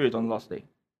in the Spirit on the Lord's day.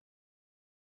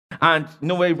 And you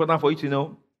know, very important for you to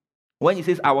know, when he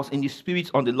says I was in the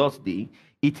Spirit on the Lord's day,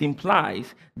 it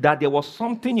implies that there was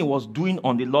something he was doing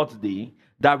on the Lord's day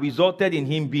that resulted in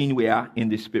him being where? In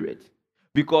the Spirit.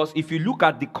 Because if you look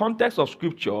at the context of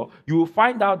Scripture, you will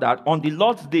find out that on the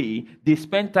Lord's day, they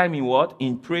spent time in what?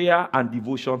 In prayer and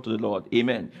devotion to the Lord.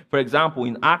 Amen. For example,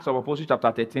 in Acts of Apostles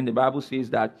chapter 13, the Bible says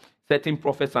that certain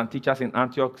prophets and teachers in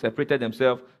Antioch separated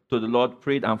themselves to the Lord,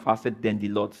 prayed and fasted, then the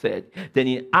Lord said. Then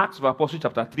in Acts of Apostles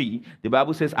chapter 3, the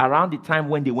Bible says around the time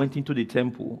when they went into the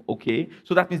temple, okay?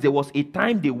 So that means there was a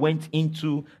time they went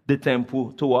into the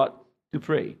temple to what? To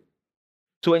pray.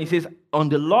 So when he says on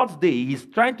the Lord's day, he's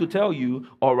trying to tell you,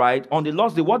 all right, on the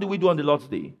Lord's day, what do we do on the Lord's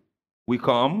day? We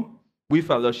come, we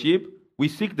fellowship, we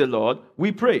seek the Lord,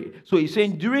 we pray. So he's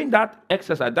saying during that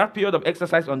exercise, that period of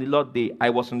exercise on the Lord's day, I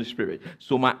was in the Spirit.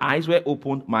 So my eyes were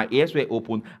opened, my ears were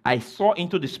opened. I saw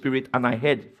into the Spirit and I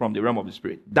heard from the realm of the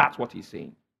Spirit. That's what he's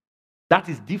saying. That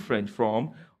is different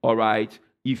from, all right,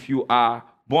 if you are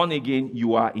born again,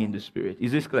 you are in the Spirit.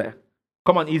 Is this clear?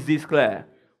 Come on, is this clear?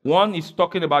 One is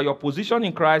talking about your position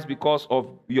in Christ because of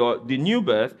the new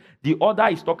birth. The other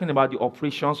is talking about the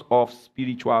operations of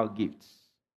spiritual gifts.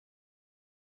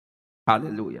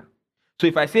 Hallelujah. So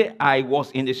if I say I was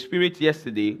in the Spirit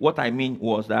yesterday, what I mean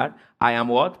was that I am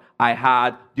what? I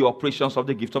had the operations of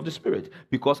the gift of the Spirit.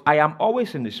 Because I am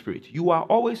always in the Spirit. You are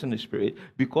always in the Spirit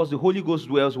because the Holy Ghost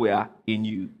dwells where? In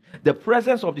you. The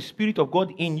presence of the Spirit of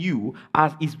God in you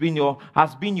has been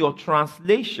your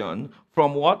translation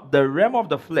from what? The realm of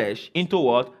the flesh into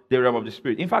what? The realm of the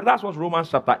Spirit. In fact, that's what Romans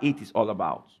chapter 8 is all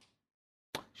about.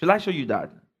 Shall I show you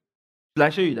that? Shall I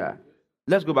show you that?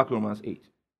 Let's go back to Romans 8.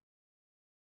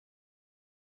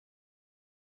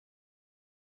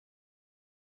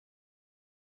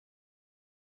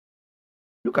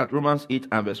 Look at Romans 8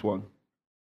 and verse 1.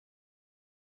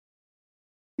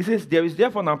 It says, there is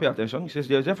therefore now, pay attention, it says,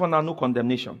 there is therefore now no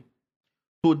condemnation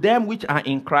to them which are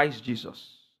in Christ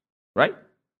Jesus. Right?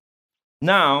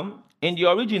 Now, in the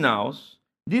originals,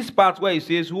 this part where it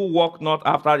says, who walk not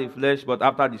after the flesh, but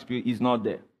after the Spirit, is not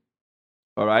there.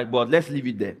 All right? But let's leave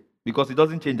it there. Because it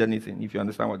doesn't change anything, if you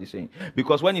understand what he's saying.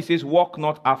 Because when he says, walk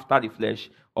not after the flesh,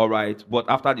 all right, but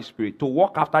after the Spirit. To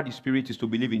walk after the Spirit is to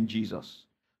believe in Jesus.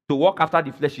 To walk after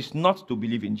the flesh is not to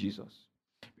believe in Jesus.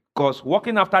 Because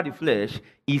walking after the flesh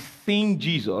is seeing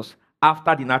Jesus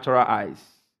after the natural eyes,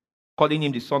 calling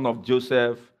him the son of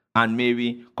Joseph and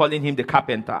Mary, calling him the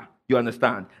carpenter. You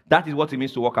understand? That is what it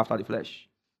means to walk after the flesh.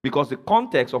 Because the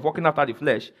context of walking after the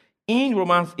flesh in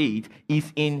Romans 8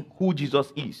 is in who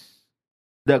Jesus is,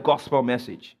 the gospel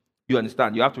message. You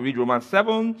understand? You have to read Romans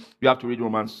 7, you have to read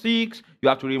Romans 6, you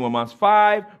have to read Romans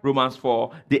 5, Romans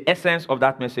 4. The essence of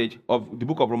that message of the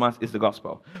book of Romans is the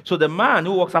gospel. So the man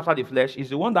who walks after the flesh is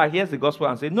the one that hears the gospel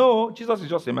and says, no, Jesus is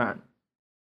just a man.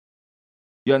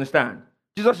 You understand?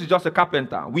 Jesus is just a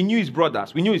carpenter. We knew his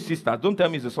brothers, we knew his sisters. Don't tell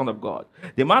me he's the son of God.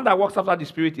 The man that walks after the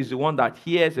Spirit is the one that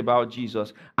hears about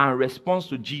Jesus and responds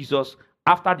to Jesus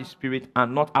after the Spirit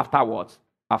and not afterwards.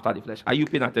 After the flesh. Are you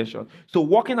paying attention? So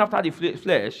walking after the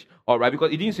flesh, all right,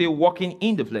 because it didn't say walking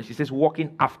in the flesh. It says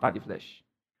walking after the flesh.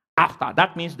 After.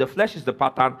 That means the flesh is the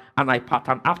pattern and I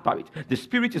pattern after it. The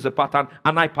Spirit is the pattern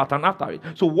and I pattern after it.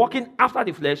 So walking after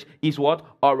the flesh is what?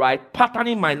 All right,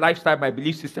 patterning my lifestyle, my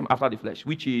belief system after the flesh,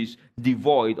 which is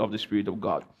devoid of the Spirit of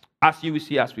God. As you will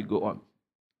see as we go on.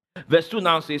 Verse 2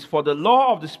 now says, for the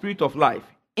law of the Spirit of life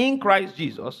in Christ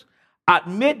Jesus had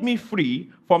made me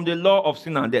free from the law of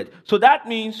sin and death. So that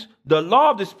means the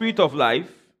law of the Spirit of life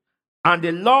and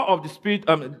the law of the Spirit,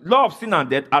 law of sin and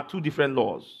death are two different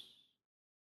laws.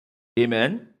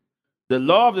 Amen. The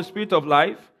law of the Spirit of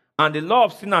life and the law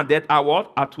of sin and death are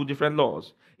what? Are two different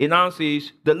laws. It now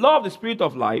says, the law of the Spirit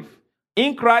of life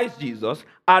in Christ Jesus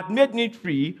had made me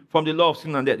free from the law of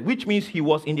sin and death, which means he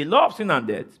was in the law of sin and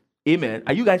death. Amen.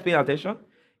 Are you guys paying attention?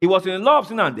 He was in the law of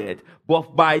sin and death,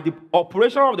 but by the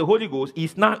operation of the Holy Ghost,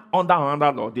 he's not under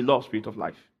another law, the law of Spirit of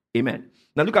life. Amen.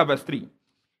 Now look at verse 3.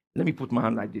 Let me put my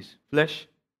hand like this. Flesh,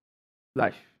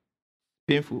 life.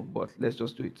 Painful, but let's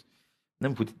just do it. Let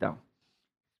me put it down.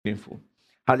 Painful.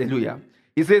 Hallelujah.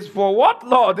 He says, for what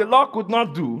law the law could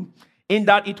not do, in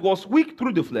that it was weak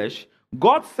through the flesh,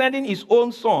 God sending his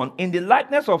own Son in the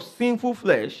likeness of sinful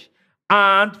flesh,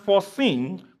 and for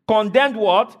sin, condemned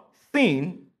what?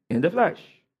 Sin in the flesh.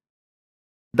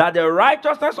 That the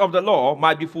righteousness of the law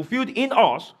might be fulfilled in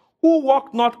us, who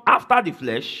walk not after the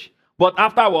flesh, but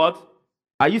after what?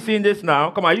 Are you seeing this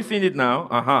now? Come on, are you seeing it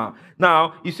now?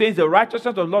 Now, he says the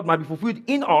righteousness of the Lord might be fulfilled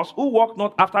in us, who walk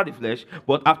not after the flesh,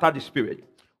 but after the Spirit.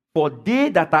 For they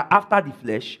that are after the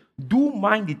flesh do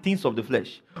mind the things of the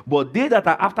flesh, but they that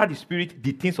are after the Spirit,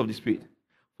 the things of the Spirit.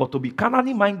 For to be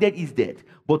carnally minded is death,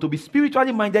 but to be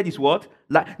spiritually minded is what?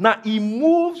 Now he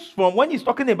moves from when he's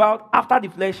talking about after the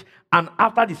flesh and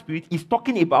after the Spirit, he's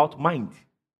talking about mind.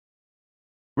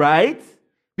 Right?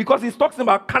 Because he's talking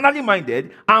about carnally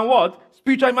minded and what?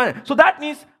 Spiritually minded. So that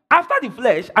means after the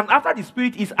flesh and after the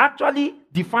Spirit is actually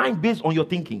defined based on your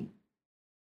thinking.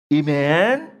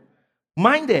 Amen?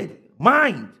 Minded.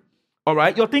 Mind. All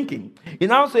right? Your thinking. It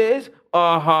now says,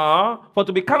 for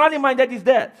to be carnally minded is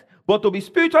death, but to be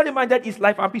spiritually minded is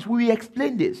life and peace. We will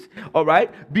explain this. All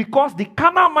right? Because the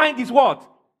carnal mind is what?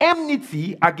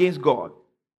 Enmity against God.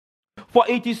 For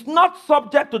it is not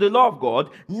subject to the law of God,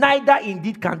 neither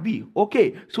indeed can be.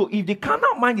 Okay, so if the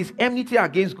carnal mind is enmity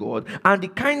against God, and the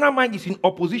carnal mind is in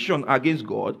opposition against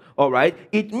God, all right,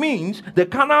 it means the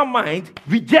carnal mind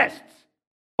rejects,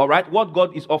 all right, what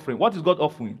God is offering. What is God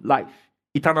offering? Life.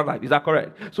 Eternal life. Is that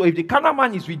correct? So if the carnal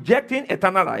mind is rejecting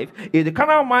eternal life, if the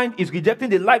carnal mind is rejecting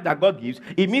the life that God gives,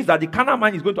 it means that the carnal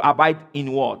mind is going to abide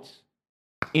in what?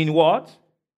 In what?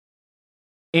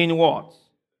 In what?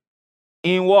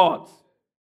 In what?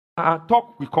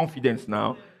 Talk with confidence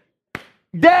now.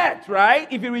 Death, right?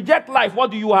 If you reject life, what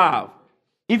do you have?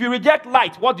 If you reject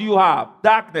light, what do you have?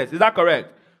 Darkness. Is that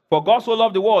correct? For God so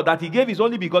loved the world that he gave his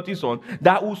only begotten Son,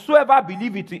 that whosoever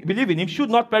believe in him should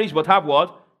not perish but have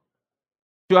what?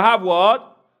 To have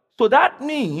what? So that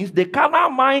means the carnal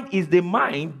mind is the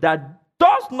mind that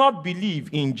does not believe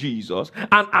in Jesus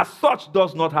and as such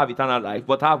does not have eternal life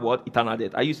but have what? Eternal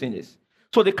death. Are you seeing this?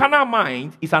 So the carnal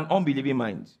mind is an unbelieving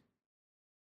mind.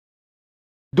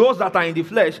 Those that are in the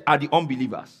flesh are the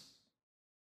unbelievers.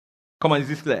 Come on, is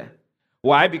this clear?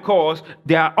 Why? Because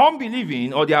they are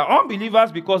unbelieving, or they are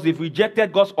unbelievers because they've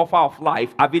rejected God's offer of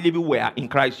life available where? In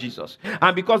Christ Jesus.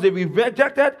 And because they've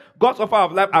rejected God's offer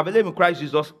of life available in Christ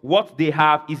Jesus, what they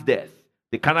have is death.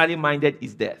 The carnally minded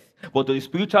is death. But the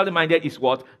spiritually minded is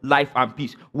what? Life and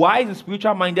peace. Why is the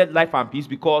spiritual minded life and peace?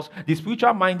 Because the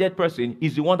spiritual minded person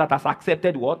is the one that has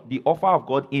accepted what? The offer of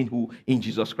God in who? In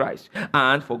Jesus Christ.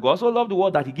 And for God so loved the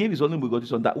world that he gave his only begotten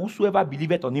Son, that whosoever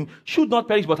believeth on him should not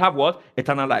perish but have what?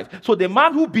 Eternal life. So the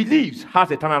man who believes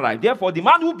has eternal life. Therefore, the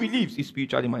man who believes is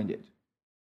spiritually minded.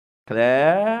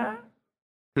 Clear?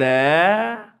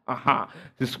 Clear?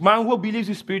 This man who believes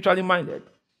is spiritually minded.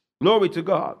 Glory to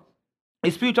God. A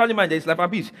spiritually minded is life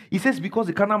and peace. He says, because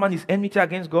the carnal man is enmity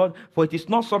against God, for it is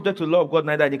not subject to the law of God,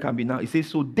 neither it can be now. He says,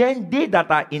 so then they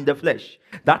that are in the flesh,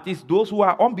 that is those who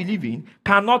are unbelieving,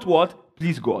 cannot what?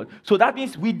 Please God. So that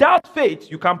means without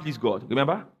faith, you can't please God.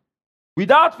 Remember?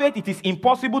 Without faith, it is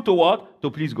impossible to what?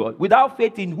 To please God. Without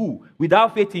faith in who?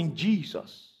 Without faith in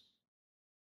Jesus.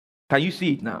 Can you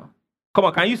see it now? Come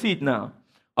on, can you see it now?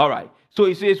 All right. So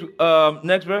it says,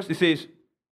 next verse, it says,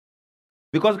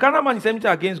 because carnal man is enmity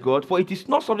against God, for it is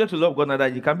not subject to the law of God, neither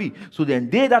it can be. So then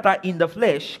they that are in the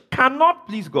flesh cannot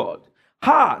please God.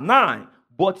 9.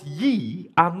 But ye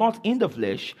are not in the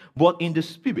flesh, but in the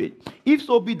spirit. If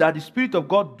so be that the Spirit of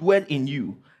God dwell in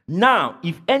you. Now,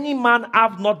 if any man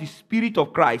have not the Spirit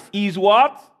of Christ, he is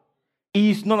what?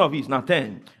 He is none of his. Now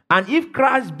 10. And if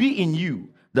Christ be in you,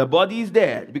 the body is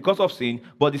dead because of sin,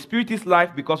 but the spirit is life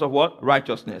because of what?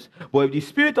 Righteousness. But if the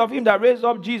spirit of him that raised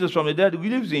up Jesus from the dead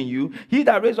lives in you, he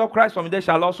that raised up Christ from the dead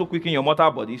shall also quicken your mortal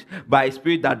bodies by a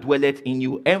spirit that dwelleth in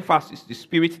you. Emphasis, the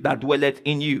spirit that dwelleth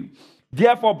in you.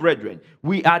 Therefore, brethren,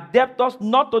 we are debtors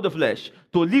not to the flesh,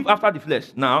 to live after the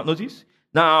flesh. Now, notice.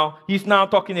 Now, he's now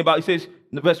talking about, he says,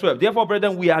 verse 12, therefore,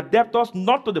 brethren, we are debtors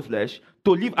not to the flesh,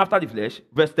 to live after the flesh.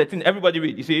 Verse 13, everybody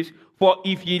read. He says, for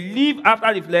if ye live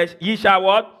after the flesh, ye shall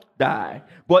what? Die.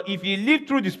 But if ye live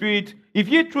through the Spirit, if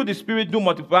ye through the Spirit do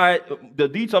mortify the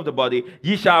deeds of the body,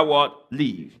 ye shall what?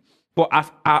 Live. For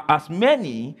as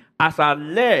many as are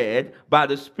led by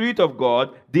the Spirit of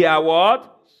God, they are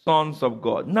what? Sons of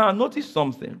God. Now, notice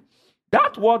something.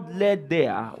 That word led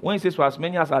there, when it says for as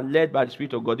many as are led by the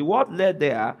Spirit of God, the word led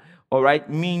there, all right,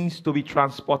 means to be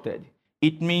transported.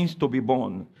 It means to be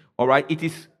born. All right, it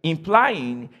is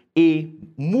implying a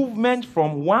movement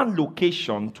from one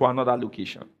location to another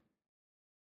location.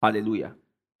 Hallelujah.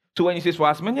 So when it says for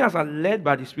as many as are led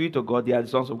by the Spirit of God, they are the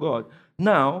sons of God.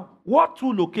 Now, what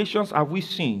two locations have we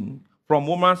seen from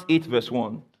Romans 8 verse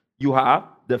 1? You have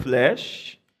the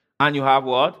flesh and you have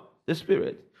what? The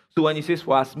Spirit. So when he says,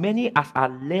 for as many as are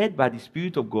led by the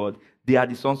Spirit of God, they are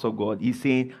the sons of God. He's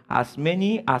saying, as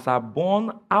many as are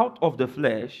born out of the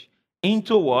flesh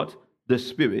into what? The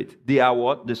Spirit. They are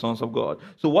what? The sons of God.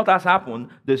 So what has happened?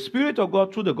 The Spirit of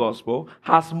God through the gospel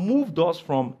has moved us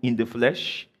from in the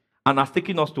flesh and has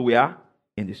taken us to where?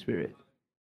 In the Spirit.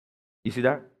 You see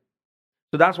that?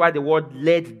 So that's why the word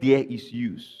led there is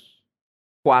used.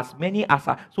 For as many as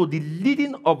are. So the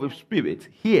leading of the Spirit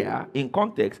here in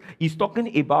context is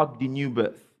talking about the new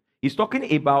birth. He's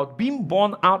talking about being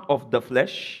born out of the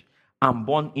flesh and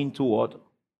born into what?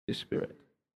 The Spirit.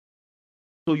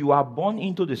 So you are born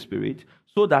into the Spirit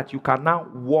so that you can now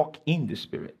walk in the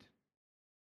Spirit.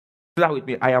 Say that with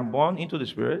me. I am born into the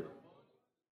Spirit.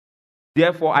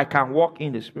 Therefore, I can walk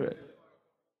in the Spirit.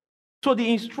 So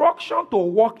the instruction to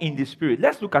walk in the Spirit.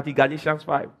 Let's look at it, Galatians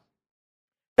 5.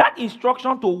 That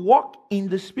instruction to walk in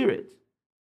the Spirit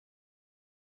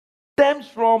stems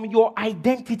from your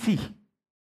identity.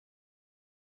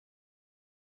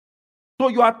 So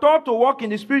you are taught to walk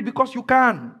in the Spirit because you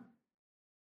can.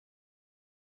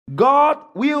 God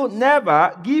will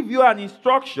never give you an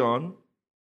instruction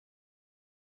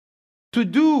to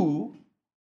do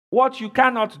what you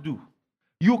cannot do.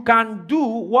 You can do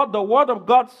what the Word of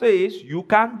God says you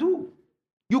can do.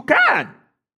 You can.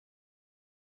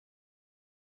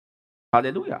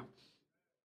 Hallelujah.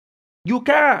 You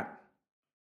can.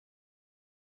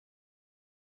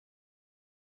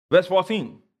 Verse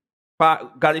 14,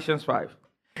 Galatians 5.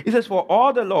 It says, for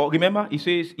all the law, remember, it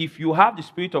says, if you have the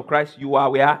Spirit of Christ, you are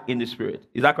where? In the Spirit.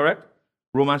 Is that correct?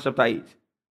 Romans chapter 8.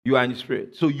 You are in the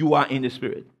Spirit. So you are in the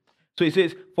Spirit. So it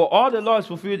says, for all the law is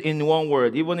fulfilled in one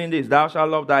word, even in this, thou shalt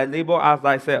love thy neighbor as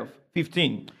thyself.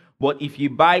 15. But if ye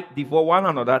bite before one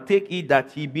another, take it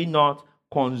that ye be not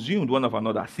consumed one of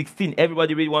another. 16.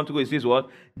 Everybody read 1 to go. It says what?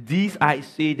 This I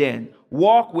say then,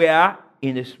 walk where?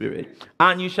 In the Spirit.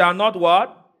 And you shall not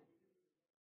what?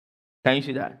 Can you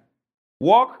see that?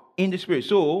 Walk in the Spirit.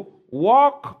 So,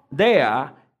 walk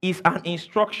there is an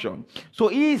instruction. So,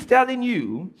 he is telling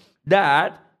you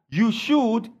that you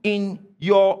should, in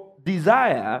your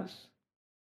desires,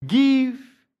 give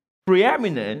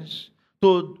preeminence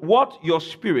to what your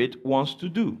spirit wants to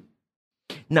do.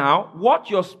 Now, what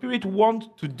your spirit wants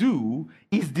to do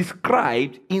is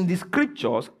described in the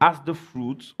scriptures as the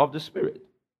fruits of the Spirit.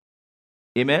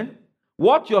 Amen?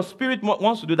 What your spirit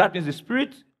wants to do, that means the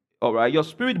spirit, all right, your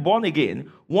spirit born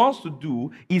again wants to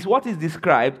do is what is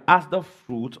described as the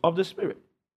fruit of the Spirit.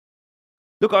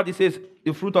 Look how it says,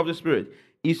 the fruit of the Spirit.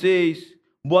 It says,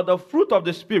 but the fruit of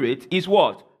the Spirit is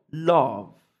what?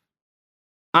 Love.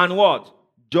 And what?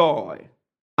 Joy.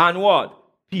 And what?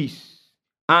 Peace.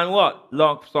 And what?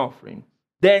 Long suffering.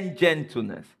 Then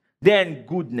gentleness. Then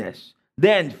goodness.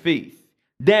 Then faith.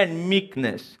 then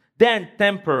meekness, then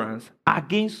temperance.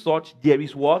 Against such there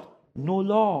is what? No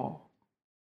law.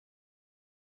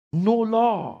 No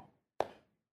law.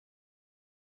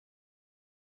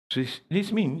 So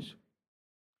this means,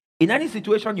 in any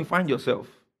situation you find yourself,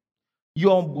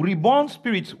 your reborn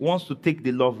spirit wants to take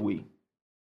the love way.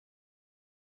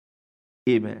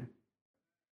 Amen.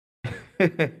 Your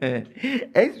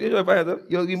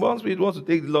reborn spirit wants to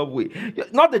take the love way.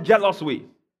 Not the jealous way.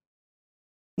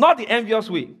 Not the envious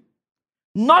way.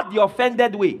 Not the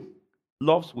offended way.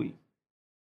 Love's way.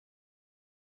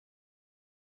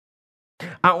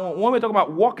 And when we talk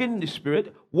about walking in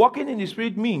the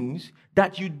Spirit means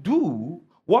that you do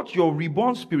what your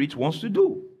reborn spirit wants to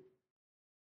do.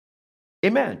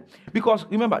 Amen. Because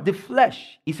remember, the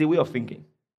flesh is a way of thinking.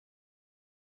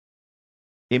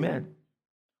 Amen.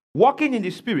 Walking in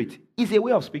the Spirit is a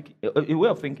way of speaking, a way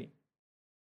of thinking.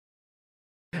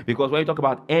 Because when you talk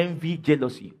about envy,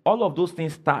 jealousy, all of those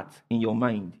things start in your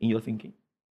mind, in your thinking.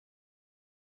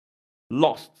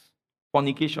 Lust,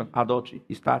 fornication, adultery,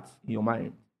 it starts in your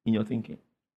mind, in your thinking.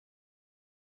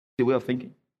 It's a way of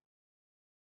thinking.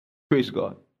 Praise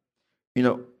God. You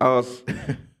know, I was...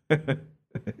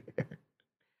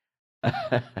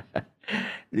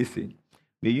 Listen,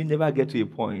 may you never get to a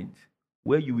point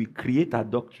where you will create a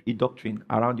doctrine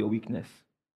around your weakness.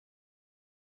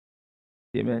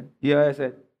 Amen. Yeah, I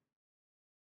said,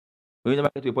 may you never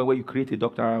get to a point where you create a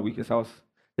doctrine around weakness. There's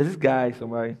this guy on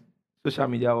my social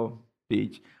media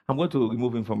page. I'm going to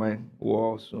remove him from my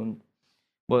wall soon.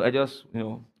 But I just,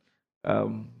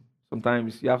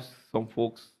 sometimes you have some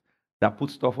folks that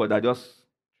put stuff that just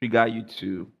trigger you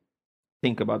to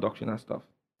think about doctrine and stuff.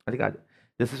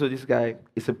 This guy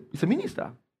is a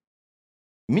minister.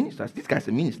 This guy's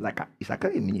a minister. He's like a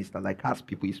minister, like us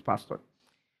people, he's pastor.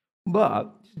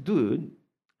 But this dude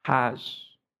has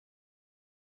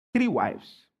 3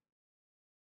 wives.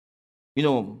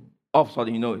 All of a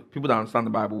sudden, people that understand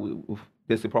the Bible,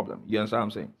 there's a problem. You understand what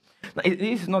I'm saying? Now,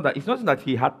 it's not that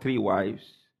he had 3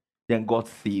 wives, then got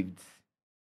saved.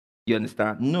 You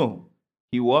understand? No.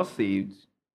 He was saved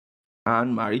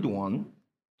and married 1,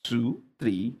 2,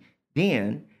 3.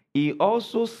 Then he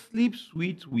also sleeps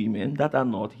with women that are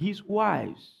not his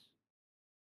wives.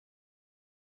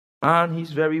 And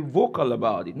he's very vocal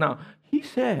about it. Now, he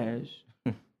says,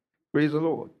 praise the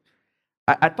Lord.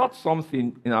 I taught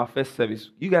something in our first service.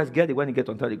 You guys get it when you get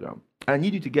on Telegram. I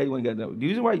need you to get it when you get on Telegram. The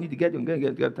reason why you need to get it when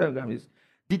you get on Telegram is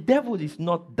the devil is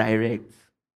not direct.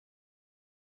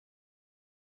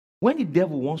 When the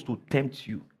devil wants to tempt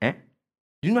you, do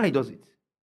you know how he does it?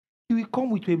 He will come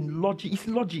with a logic. It's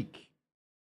logic.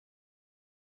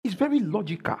 It's very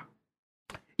logical.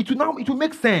 It will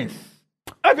make sense.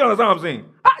 I don't understand what I'm saying.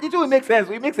 It will make sense.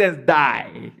 It makes sense.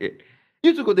 Die.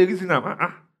 You to go the reason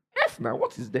now. Yes, now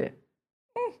what is there?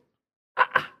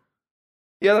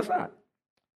 You understand?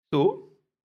 So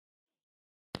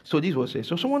this was it.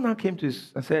 So someone now came to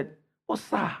us and said, "Oh,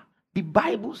 sir, the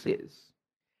Bible says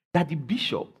that the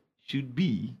bishop should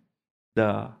be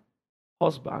the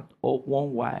husband of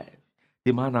 1 wife."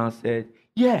 The man now said,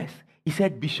 "Yes." He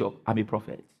said, "Bishop, I'm a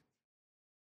prophet."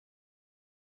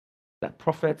 That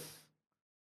prophets,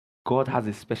 God has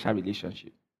a special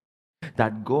relationship.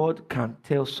 That God can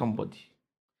tell somebody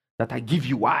that I give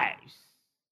you wives.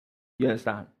 You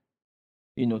understand?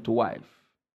 To wife.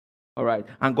 All right.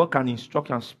 And God can instruct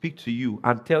and speak to you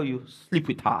and tell you, sleep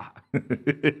with her.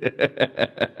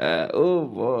 Oh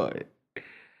boy.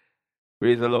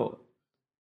 Praise the Lord.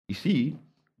 You see,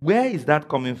 where is that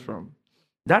coming from?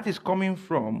 That is coming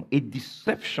from a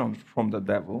deception from the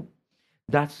devil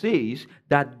that says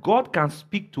that God can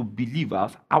speak to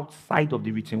believers outside of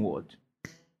the written word.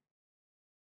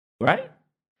 Right?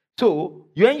 So,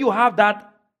 when you have that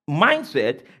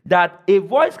mindset that a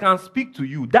voice can speak to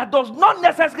you that does not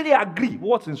necessarily agree with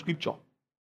what's in Scripture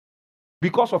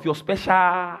because of your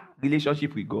special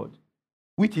relationship with God,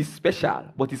 which is special,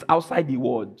 but is outside the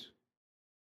word.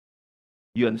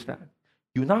 You understand?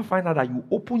 You now find out that you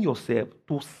open yourself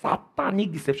to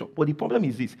satanic deception. But the problem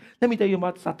is this. Let me tell you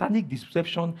about satanic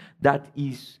deception that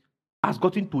has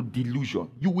gotten to delusion.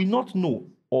 You will not know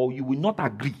or you will not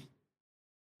agree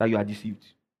that you are deceived.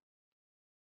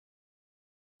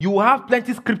 You have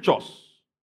plenty scriptures.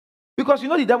 Because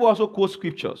the devil also quotes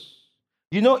scriptures.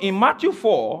 In Matthew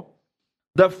 4,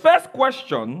 the first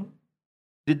question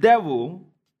the devil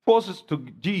poses to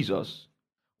Jesus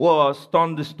was,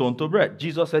 turn the stone to bread.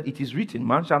 Jesus said, it is written,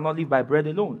 man shall not live by bread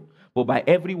alone, but by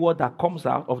every word that comes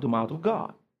out of the mouth of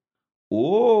God.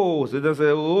 Oh, so they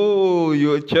say, oh,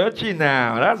 you're churchy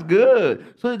now. That's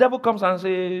good. So the devil comes and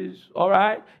says, all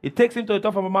right. It takes him to the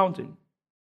top of a mountain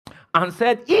and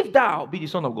said, if thou be the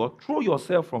Son of God, throw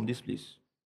yourself from this place.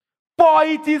 For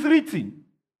it is written.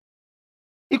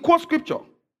 He quotes scripture.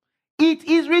 It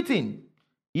is written,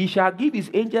 he shall give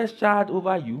his angels charge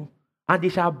over you, and they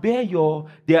shall bear you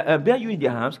in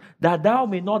their arms, that thou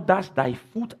may not dash thy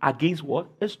foot against what?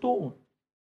 A stone.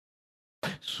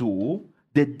 So,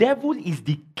 the devil is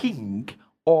the king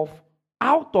of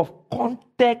out of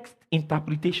context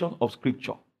interpretation of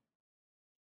scripture.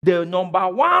 The number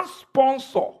one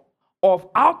sponsor of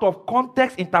out of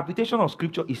context interpretation of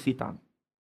scripture is Satan.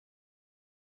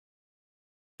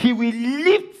 He will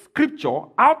lift scripture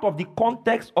out of the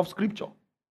context of scripture.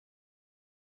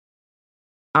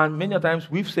 And many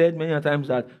times, we've said many times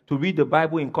that to read the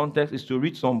Bible in context is to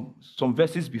read some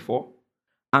verses before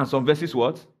and some verses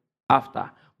what? After.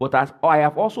 But as I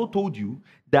have also told you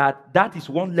that is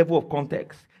one level of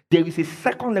context. There is a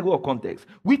second level of context,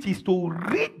 which is to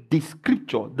read the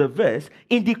scripture, the verse,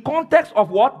 in the context of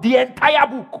what? The entire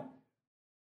book.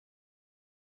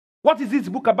 What is this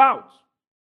book about?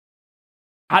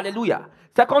 Hallelujah.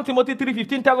 2 Timothy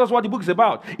 3:15 tells us what the book is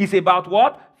about. It's about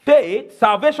what? Faith,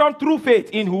 salvation through faith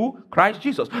in who? Christ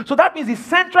Jesus. So that means the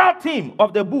central theme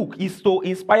of the book is to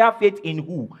inspire faith in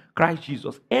who? Christ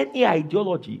Jesus. Any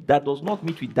ideology that does not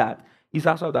meet with that is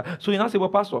outside of that. So you now say, well,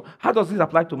 Pastor, how does this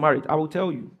apply to marriage? I will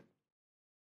tell you.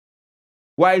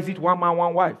 Why is it one man,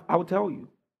 one wife? I will tell you.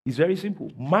 It's very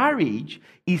simple. Marriage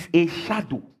is a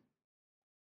shadow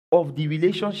of the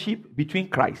relationship between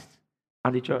Christ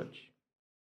and the church.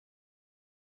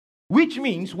 Which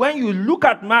means when you look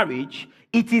at marriage,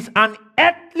 it is an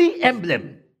earthly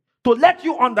emblem to let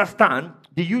you understand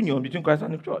the union between Christ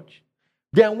and the church.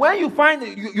 Then when you find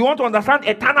you want to understand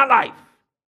eternal life,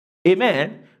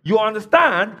 amen, you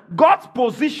understand God's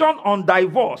position on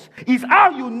divorce is how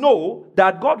you know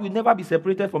that God will never be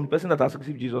separated from the person that has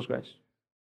received Jesus Christ.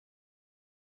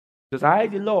 Because I,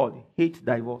 the Lord, hate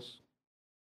divorce.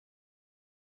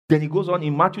 Then he goes on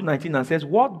in Matthew 19 and says,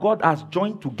 what God has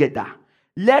joined together,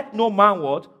 let no man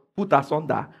what? Put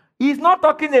asunder. He's not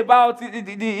talking about,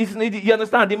 you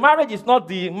understand, the marriage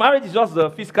is just the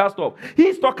physical stuff.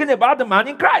 He's talking about the man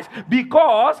in Christ.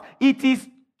 Because it is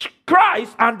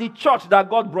Christ and the church that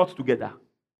God brought together.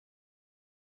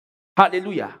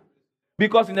 Hallelujah.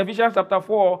 Because in Ephesians chapter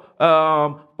 4,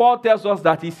 Paul tells us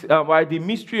that the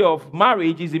mystery of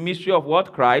marriage is the mystery of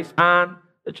what? Christ and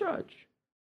the church.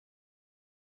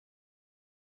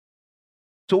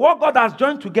 So what God has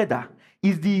joined together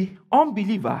is the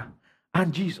unbeliever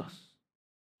and Jesus.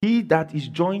 He that is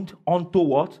joined unto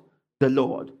what? The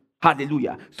Lord.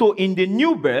 Hallelujah. So in the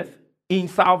new birth, in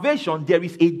salvation, there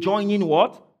is a joining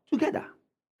what? Together.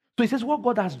 So he says, what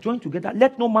God has joined together,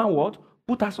 let no man what?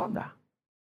 Put asunder.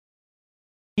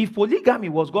 If polygamy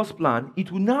was God's plan,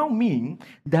 it would now mean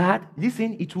that,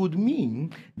 listen, it would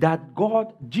mean that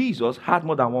God, Jesus, had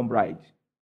more than one bride.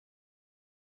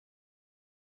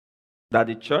 That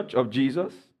the church of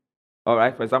Jesus, all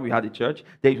right, for example, we had a church,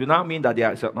 then it will now mean that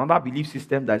there is another belief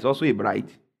system that is also a bride.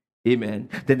 Amen.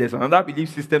 Then there's another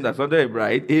belief system that's under a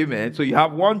bride. Amen. So you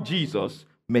have one Jesus,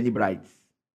 many brides.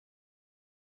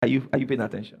 Are you paying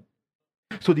attention?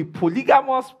 So the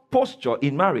polygamous posture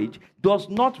in marriage does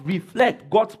not reflect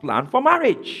God's plan for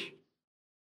marriage.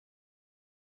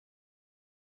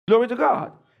 Glory to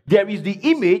God. There is the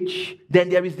image, then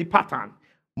there is the pattern.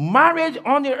 Marriage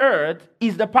on the earth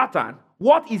is the pattern.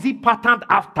 What is it patterned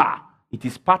after? It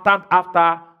is patterned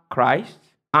after Christ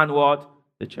and what?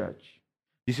 The church.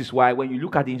 This is why when you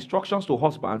look at the instructions to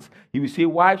husbands, he will say,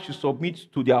 wives should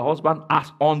submit to their husband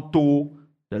as unto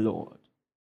the Lord.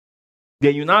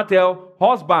 Then you now tell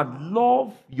husband,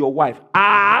 love your wife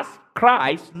as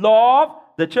Christ loved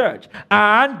the church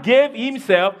and gave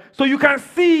himself, so you can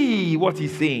see what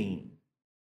he's saying.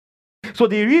 So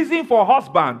the reason for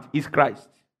husband is Christ.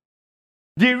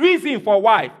 The reason for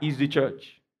wife is the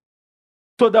church.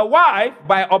 So the wife,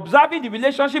 by observing the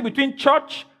relationship between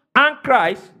church and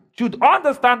Christ, should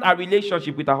understand her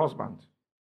relationship with her husband.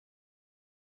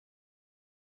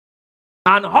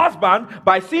 And husband,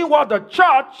 by seeing what the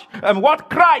church and what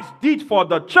Christ did for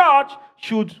the church,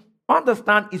 should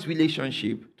understand his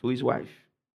relationship to his wife.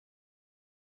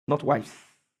 Not wives.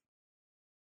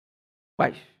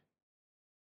 Wife.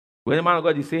 When the man of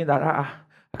God is saying that,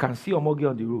 I can see Omoge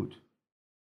on the road.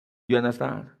 You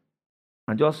understand?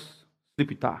 And just sleep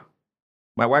with her.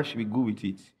 My wife should be good with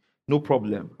it. No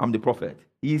problem. I'm the prophet.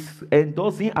 He's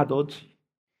endorsing adultery.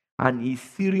 And he's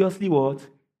seriously what?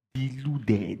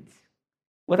 Deluded.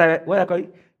 What I call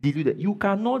it? Deluded. You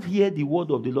cannot hear the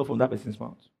word of the Lord from that person's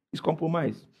mouth. He's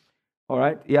compromised. All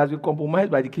right? He has been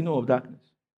compromised by the kingdom of darkness.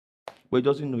 But he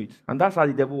doesn't know it. And that's how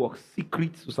the devil works.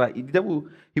 Secret society. The devil,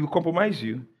 he will compromise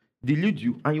you, delude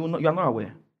you, and you are not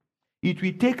aware. It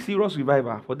will take serious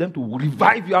revival for them to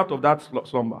revive you out of that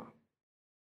slumber.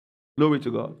 Glory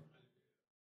to God.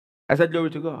 I said, glory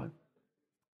to God.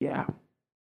 Yeah.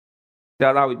 Say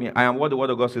aloud with me. I am what the word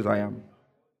of God says I am.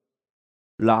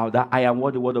 Louder. I am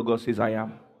what the word of God says I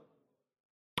am.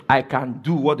 I can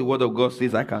do what the word of God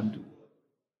says I can do.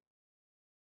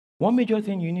 One major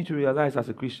thing you need to realize as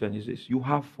a Christian is this: you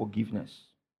have forgiveness.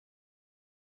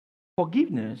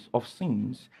 Forgiveness of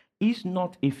sins is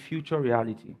not a future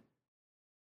reality.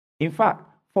 In fact,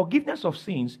 forgiveness of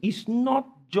sins is not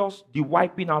just the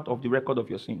wiping out of the record of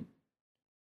your sin.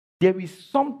 There is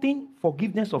something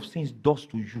forgiveness of sins does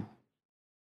to you.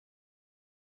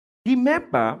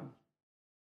 Remember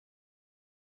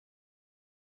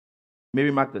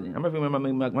Mary Magdalene. Remember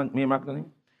Mary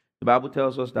Magdalene? The Bible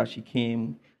tells us that she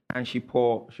came and she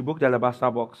broke the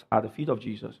alabaster box at the feet of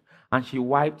Jesus, and she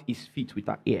wiped his feet with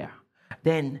her hair.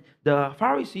 Then the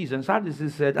Pharisees and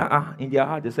Sadducees said, in their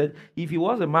heart, they said, if he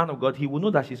was a man of God, he would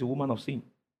know that she's a woman of sin.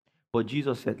 But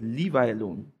Jesus said, leave her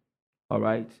alone. All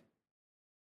right?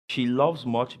 She loves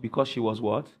much because she was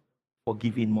what?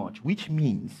 Forgiven much. Which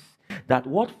means that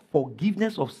what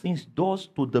forgiveness of sins does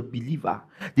to the believer,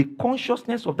 the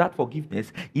consciousness of that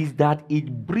forgiveness is that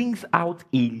it brings out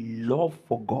a love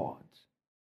for God.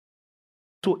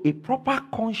 So a proper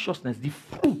consciousness, the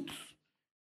fruit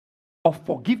of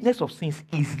forgiveness of sins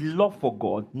is love for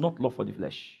God, not love for the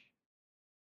flesh.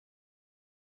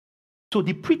 So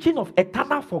the preaching of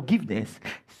eternal forgiveness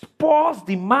spurs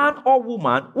the man or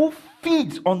woman who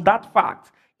feeds on that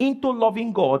fact into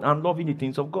loving God and loving the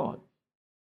things of God.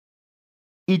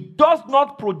 It does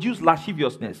not produce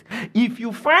lasciviousness. If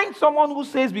you find someone who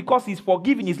says because he's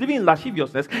forgiven, he's living in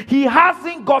lasciviousness, he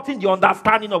hasn't gotten the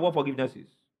understanding of what forgiveness is.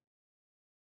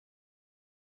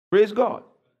 Praise God.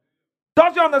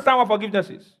 Does you understand what forgiveness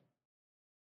is?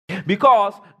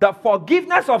 Because the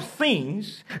forgiveness of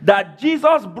sins that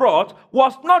Jesus brought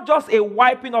was not just a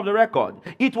wiping of the record.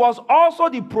 It was also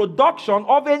the production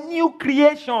of a new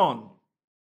creation.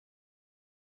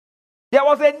 There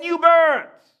was a new birth,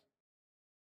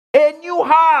 a new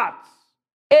heart,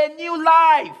 a new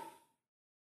life.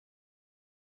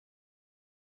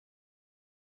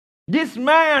 This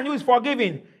man who is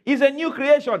forgiven is a new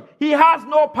creation. He has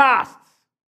no past.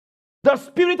 The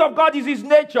Spirit of God is his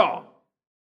nature.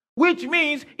 Which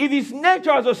means if his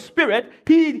nature is a spirit,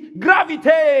 he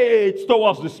gravitates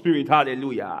towards the Spirit.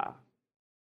 Hallelujah.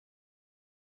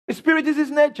 The Spirit is his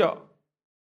nature.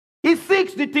 He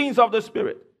seeks the things of the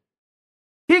Spirit.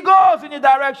 He goes in the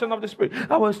direction of the Spirit.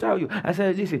 I will tell you, I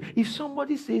said, listen, if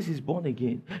somebody says he's born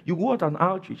again, you go out on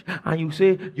outreach and you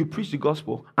say, you preach the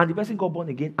gospel, and the person got born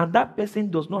again, and that person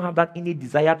does not have that innate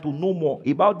desire to know more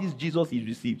about this Jesus he's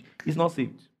received, he's not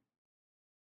saved.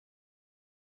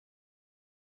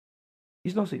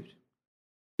 He's not saved.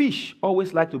 Fish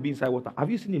always like to be inside water.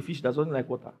 Have you seen a fish that doesn't like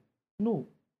water? No.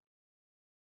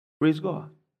 Praise God.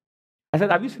 I said,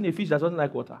 have you seen a fish that doesn't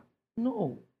like water?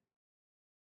 No.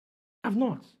 I've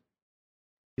not.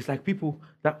 It's like people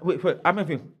that, how many of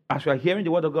you, as you are hearing the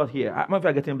word of God here, how many of you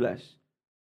are getting blessed?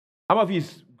 How many of you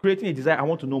is creating a desire, I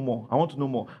want to know more, I want to know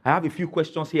more. I have a few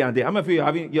questions here and there. How many of you are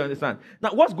having, you understand?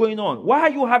 Now, what's going on? Why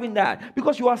are you having that?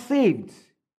 Because you are saved.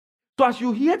 So as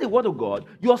you hear the word of God,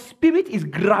 your spirit is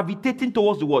gravitating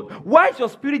towards the word. Why is your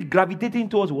spirit gravitating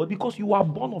towards the word? Because you are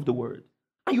born of the word.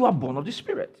 And you are born of the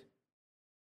Spirit.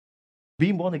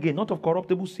 Being born again, not of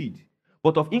corruptible seed,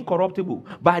 but of incorruptible,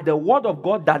 by the word of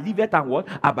God that liveth and what?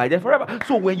 Abideth forever.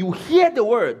 So when you hear the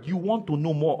word, you want to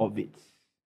know more of it.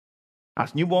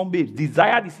 As newborn babes,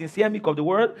 desire the sincere milk of the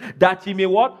word, that ye may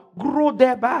what? Grow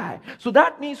thereby. So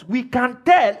that means we can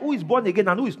tell who is born again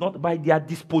and who is not by their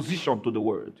disposition to the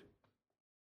word.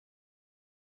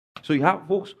 So you have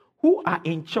folks who are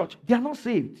in church, they are not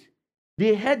saved.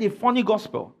 They heard a funny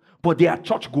gospel, but they are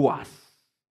church goers.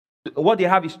 What they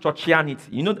have is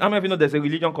churchianity. You know, how many of you know there's a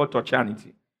religion called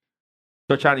churchianity?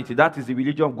 Churchianity, that is the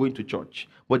religion of going to church,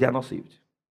 but they are not saved.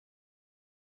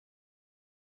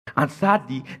 And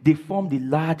sadly, they form the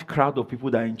large crowd of people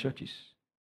that are in churches.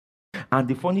 And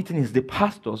the funny thing is, the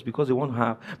pastors, because they want to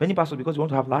have, many pastors, because they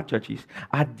want to have large churches,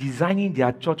 are designing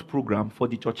their church program for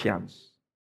the churchians,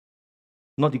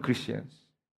 not the Christians.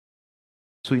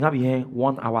 So you have here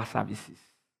 1 hour services,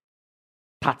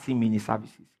 30-minute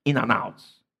services, in and out.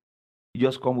 You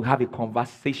just come, we have a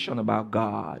conversation about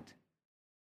God.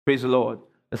 Praise the Lord.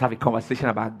 Let's have a conversation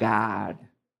about God.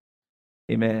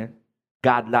 Amen.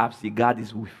 God loves you. God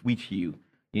is with you.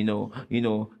 You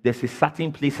know, there's a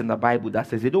certain place in the Bible that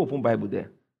says, they don't open Bible there.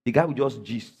 The guy will just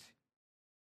gist.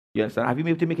 You understand? Have you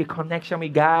been able to make a connection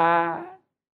with God?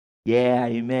 Yeah,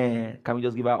 amen. Can we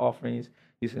just give our offerings?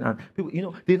 Listen, and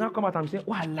people, they now come out and say,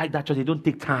 oh, I like that church. They don't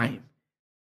take time.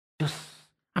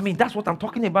 I mean, that's what I'm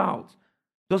talking about.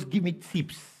 Just give me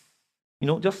tips.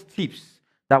 Just tips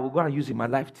that we're going to use in my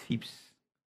life. Tips.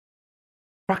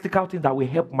 Practical things that will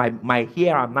help my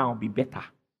here and now be better.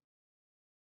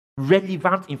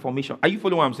 Relevant information. Are you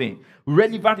following what I'm saying?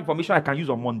 Relevant information I can use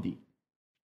on Monday.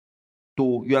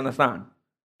 You understand?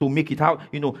 To make it out.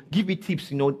 Give me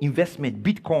tips, investment,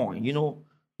 Bitcoin,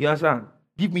 you understand?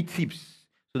 Give me tips.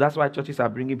 So that's why churches are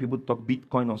bringing people to talk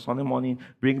Bitcoin on Sunday morning,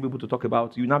 bringing people to talk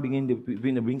about, you now begin to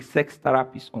bring sex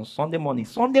therapists on Sunday morning.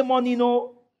 Sunday morning,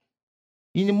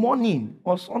 in the morning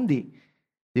on Sunday,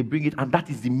 they bring it, and that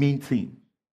is the main thing.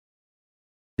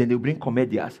 Then they bring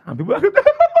comedians, and people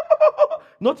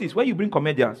notice, when you bring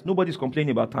comedians, nobody's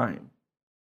complaining about time.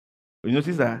 You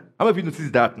notice that? How many of you notice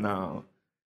that now?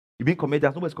 You bring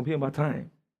comedians, nobody's complaining about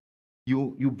time.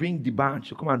 You bring the band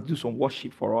to come and do some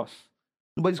worship for us.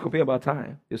 Nobody's complaining about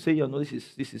time. They say,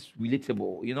 this is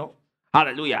relatable,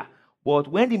 Hallelujah. But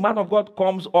when the man of God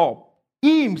comes up,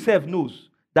 he himself knows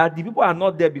that the people are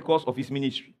not there because of his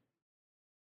ministry.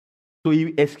 So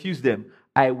he excused them.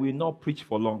 I will not preach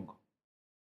for long.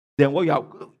 Then what you have,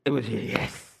 it was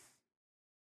yes.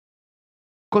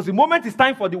 Because the moment it's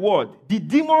time for the word, the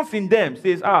demons in them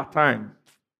says, time.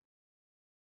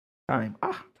 Time.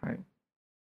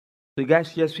 So you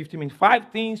guys shares 15 minutes.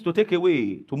 5 things to take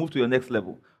away to move to your next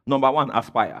level. Number 1,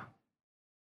 aspire.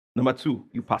 Number 2,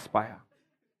 you perspire.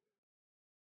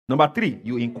 Number 3,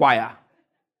 you inquire.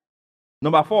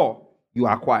 Number 4, you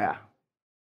acquire.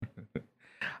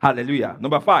 Hallelujah.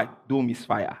 Number 5, don't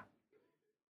misfire.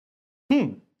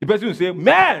 The person will say,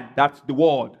 man, that's the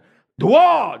word. The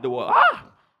word. The word.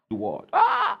 The word.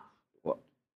 The word.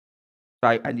 So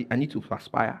I need to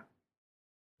perspire.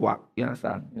 What? You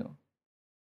understand?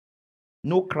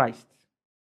 Know Christ.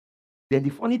 Then the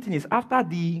funny thing is, after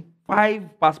the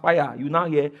 5 perspire, you now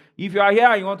hear, if you are here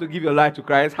and you want to give your life to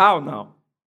Christ, how now?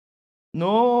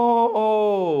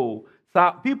 No.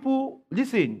 So people,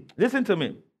 listen to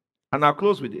me. And I'll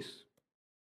close with this.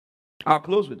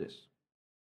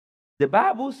 The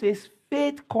Bible says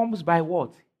faith comes by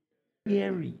what?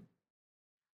 Hearing.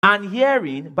 And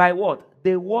hearing by what?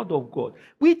 The word of God.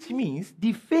 Which means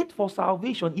the faith for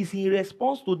salvation is in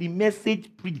response to the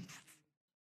message preached.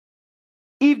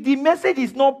 If the message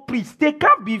is not preached, there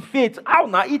can't be faith. How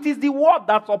now? It is the word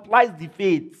that supplies the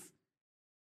faith.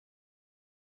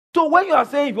 So when you are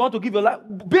saying if you want to give your life,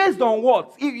 based on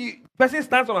what? If person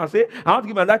stands on and say, I want to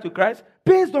give my life to Christ,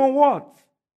 based on what?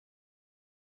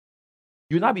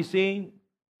 You now be saying,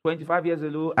 25 years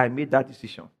ago, I made that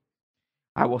decision.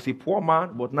 I was a poor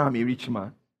man, but now I'm a rich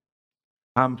man.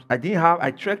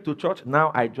 I trekked to church,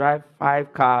 now I drive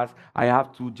 5 cars, I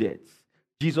have 2 jets.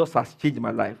 Jesus has changed my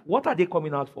life. What are they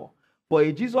coming out for? For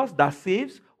a Jesus that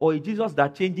saves or a Jesus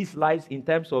that changes lives in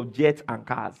terms of jets and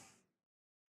cars?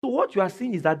 So what you are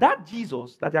seeing is that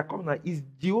Jesus that they are coming at is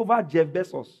Jehovah Jeff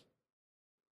Bezos.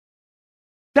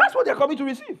 That's what they're coming to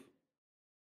receive.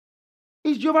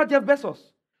 It's Jehovah Jeff Bezos.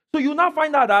 So you now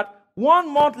find out that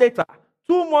 1 month later,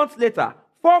 2 months later,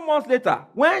 4 months later,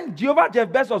 when Jehovah Jeff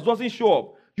Bezos doesn't show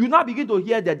up, you now begin to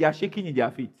hear that they are shaking in their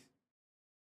feet.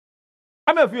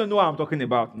 How many of you know what I'm talking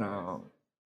about now?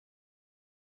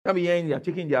 Some hearing they are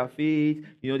shaking their feet,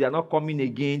 they are not coming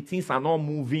again, things are not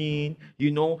moving,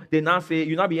 they now say,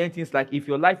 you now be hearing things like, if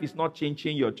your life is not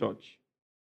changing your church.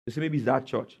 They say maybe it's that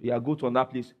church. They go to another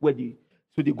place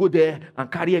so they go there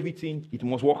and carry everything. It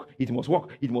must work, it must work,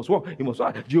 it must work, it must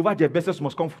work. Jehovah Jeff Bezos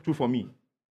must come through for me.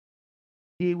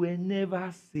 They were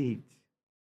never saved.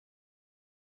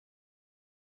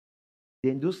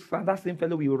 Then that same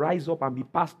fellow will rise up and be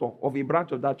pastor of a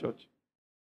branch of that church.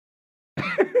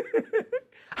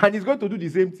 And he's going to do the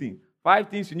same thing. 5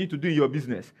 things you need to do in your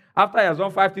business. After he has done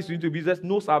 5 things you need to do in business,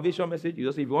 no salvation message. You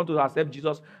just say, if you want to accept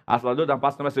Jesus as Lord and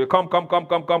Pastor, say, come.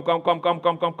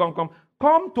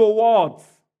 Come towards.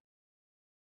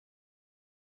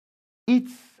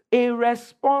 It's a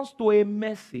response to a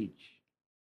message.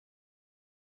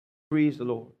 Praise the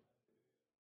Lord.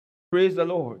 Praise the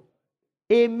Lord.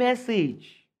 A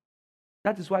message.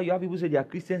 That is why you have people say they are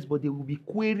Christians, but they will be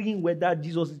querying whether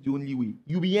Jesus is the only way.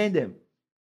 You be hearing them.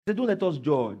 They don't let us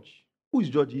judge. Who is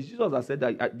judging? Jesus has said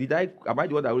that. Am I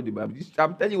the one that wrote the Bible?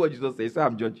 I'm telling you what Jesus says. So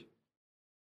I'm judging.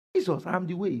 Jesus, I'm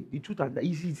the way, the truth, and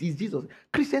is Jesus.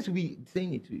 Christians will be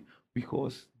saying it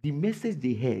because the message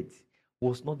they heard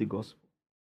was not the gospel.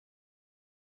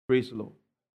 Praise the Lord.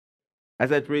 I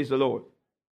said, praise the Lord.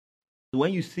 So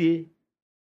when you say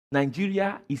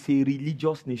Nigeria is a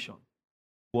religious nation,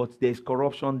 but there's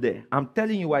corruption there, I'm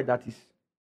telling you why that is.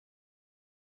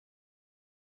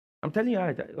 I'm telling you why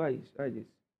it is.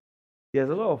 There's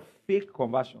a lot of fake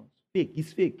conversions. Fake.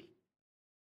 It's fake.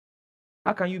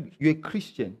 How can you're a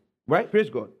Christian, Right? Praise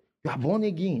God. You are born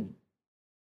again.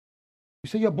 You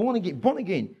say you're born again. Born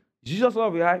again. Jesus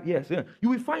love you, right? Yes. Yeah. You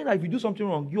will find that if you do something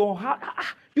wrong, your heart,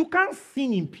 you can't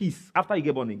sin in peace after you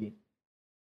get born again.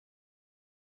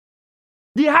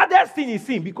 The hardest thing is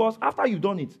sin, because after you've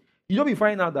done it, you don't be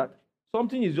finding out that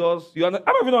something is just, I don't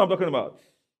even know what I'm talking about.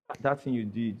 That thing you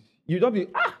did. You don't be,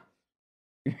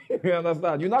 you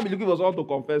understand? You'll not be looking for someone to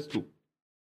confess to.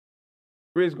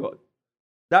 Praise God.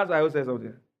 That's why I always say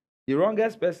something. The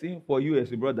wrongest person for you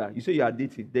as a brother, you say you are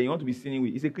dating, then you want to be sinning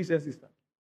with, it's a Christian sister.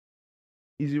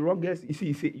 It's the wrongest.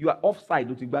 You see, you are offside,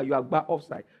 you are back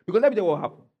offside. Because let me tell you what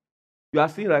happened. You are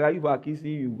seeing like you are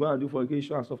kissing, you go and do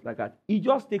fornication and stuff like that. It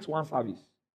just takes one service.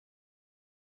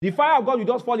 The fire of God will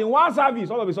just fall in one service.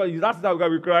 All of a sudden, that's how we're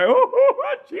going to cry.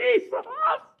 Oh, Jesus.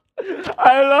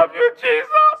 I love you,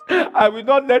 Jesus. I will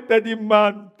not let any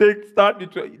man start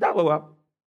between. That's what happened.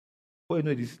 Oh, you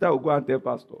know, the sister will go and tell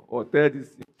pastor or tell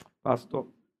this pastor,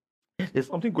 there's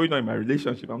something going on in my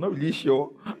relationship. I'm not really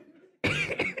sure.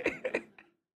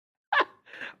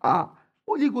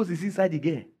 Holy Ghost is inside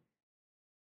again.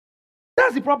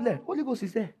 That's the problem. Holy Ghost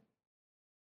is there.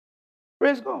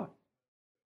 Praise God.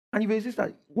 And if you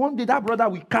sister, one day that brother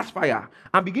will catch fire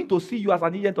and begin to see you as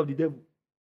an agent of the devil.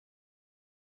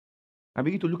 And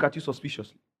begin to look at you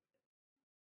suspiciously.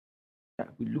 Yeah,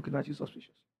 we're looking at you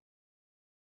suspiciously.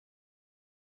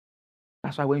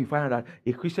 That's why when you find out that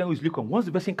a Christian who is looking, once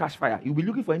the person catch fire, you'll be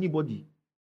looking for anybody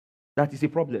that is a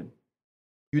problem.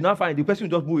 You now find the person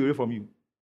will just move away from you.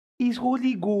 It's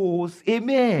Holy Ghost.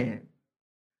 Amen.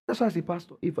 That's why I say,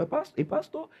 pastor. If a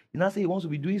pastor, you now say he wants to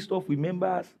be doing stuff with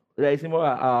members, there is more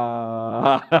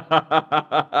and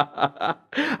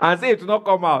say it will not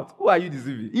come out. Who are you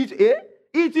deceiving?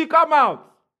 It will come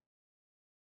out.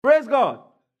 Praise God.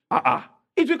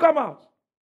 It will come out.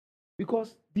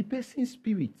 Because the person's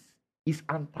spirit is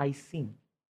anti-sin.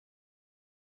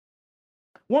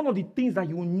 One of the things that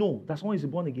you will know that someone is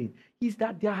born again is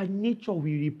that their nature will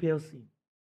repel sin.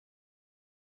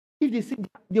 If they sin,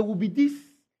 there will be this,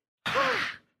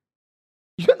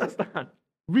 you understand?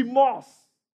 Remorse.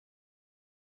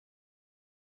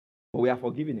 But we are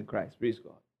forgiven in Christ. Praise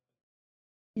God.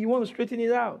 You want to straighten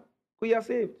it out, because you are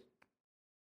saved.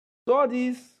 So all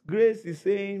this grace is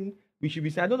saying we should be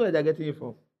saying, I don't know where they're getting it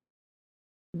from.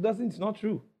 It's not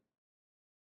true.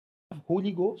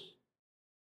 Holy Ghost?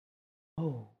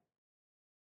 Oh.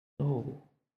 No.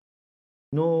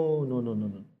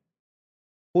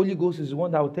 Holy Ghost is the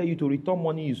one that will tell you to return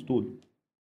money you stole.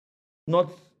 Not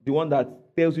the one that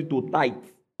tells you to tithe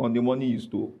on the money you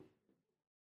stole.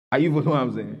 Are you following what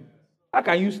I'm saying? How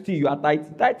can you steal? You are tithe.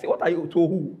 What are you to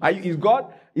who? Is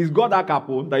God that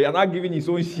capone that you are not giving his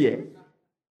own share?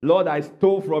 Lord, I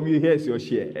stole from you. Here's your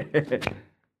share.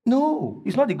 No,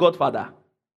 it's not the Godfather.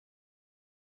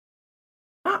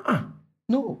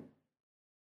 No.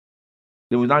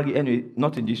 They will not give anyway,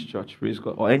 not in this church, praise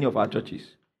God, or any of our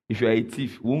churches. If you are a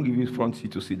thief, we won't give you front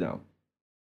seat to sit down.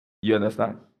 You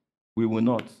understand? We will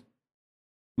not.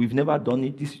 We've never done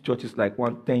it. This church is like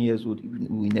 10 years old. We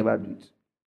will never do it.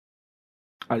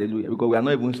 Hallelujah. Because we are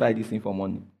not even inside this thing for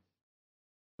money.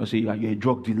 You say you're a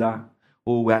drug dealer.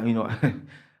 Oh, well,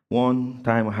 one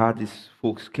time I had these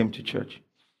folks came to church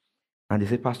and they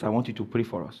said, Pastor, I want you to pray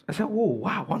for us. I said, oh,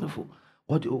 wow, wonderful.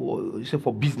 He said,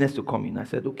 for business to come in. I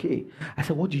said, okay. I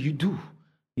said, what do you do?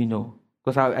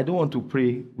 Because I don't want to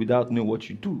pray without knowing what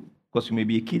you do, because you may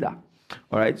be a killer.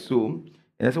 All right, so,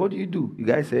 and I said, what do you do? The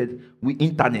guy said, we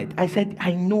internet. I said,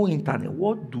 I know internet.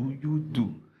 What do you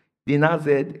do? They now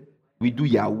said, we do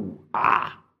Yahoo.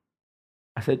 I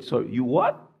said, sorry, you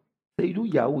what? They you do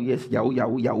Yahoo. Yes,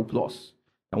 Yahoo Plus.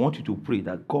 I want you to pray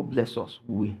that God bless us.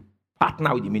 We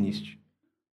partner with the ministry.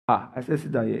 I said,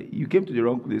 sit down here. You came to the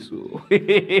wrong place. So. You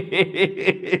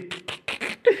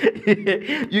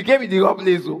came in the wrong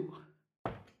place. So.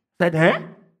 Said,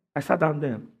 I sat down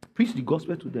there. Preach the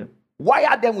gospel to them.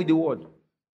 Wire them with the word.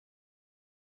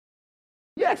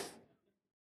 Yes.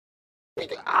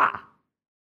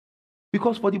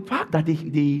 Because for the fact that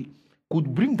they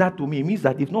could bring that to me, it means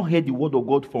that they've not heard the word of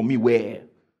God from me. Where?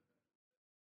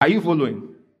 Are you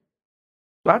following?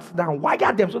 That's down.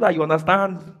 Wire them so that you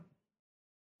understand.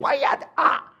 Wired.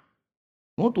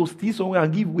 You want to steal somewhere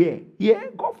and give where? Yeah,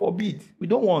 God forbid. We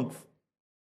don't want.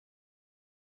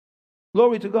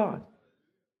 Glory to God.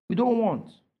 We don't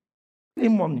want.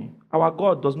 Stealing money. Our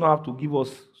God does not have to give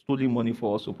us stolen money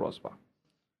for us to prosper.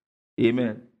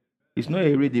 Amen. It's not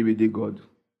a ready God.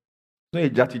 It's not a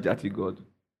jati God.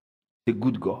 It's a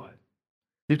good God.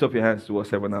 Lift up your hands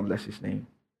towards heaven and bless his name.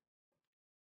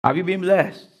 Have you been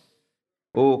blessed?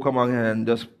 Oh, come on and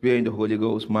just pray in the Holy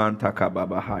Ghost. Man, taka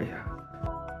babahaya.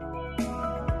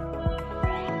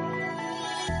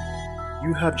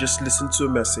 You have just listened to a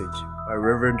message by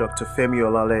Reverend Dr. Femi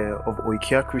Olaleye of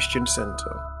Oikea Christian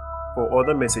Center. For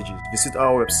other messages, visit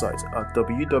our website at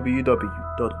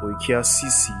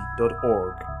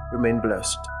www.oikeacc.org. Remain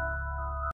blessed.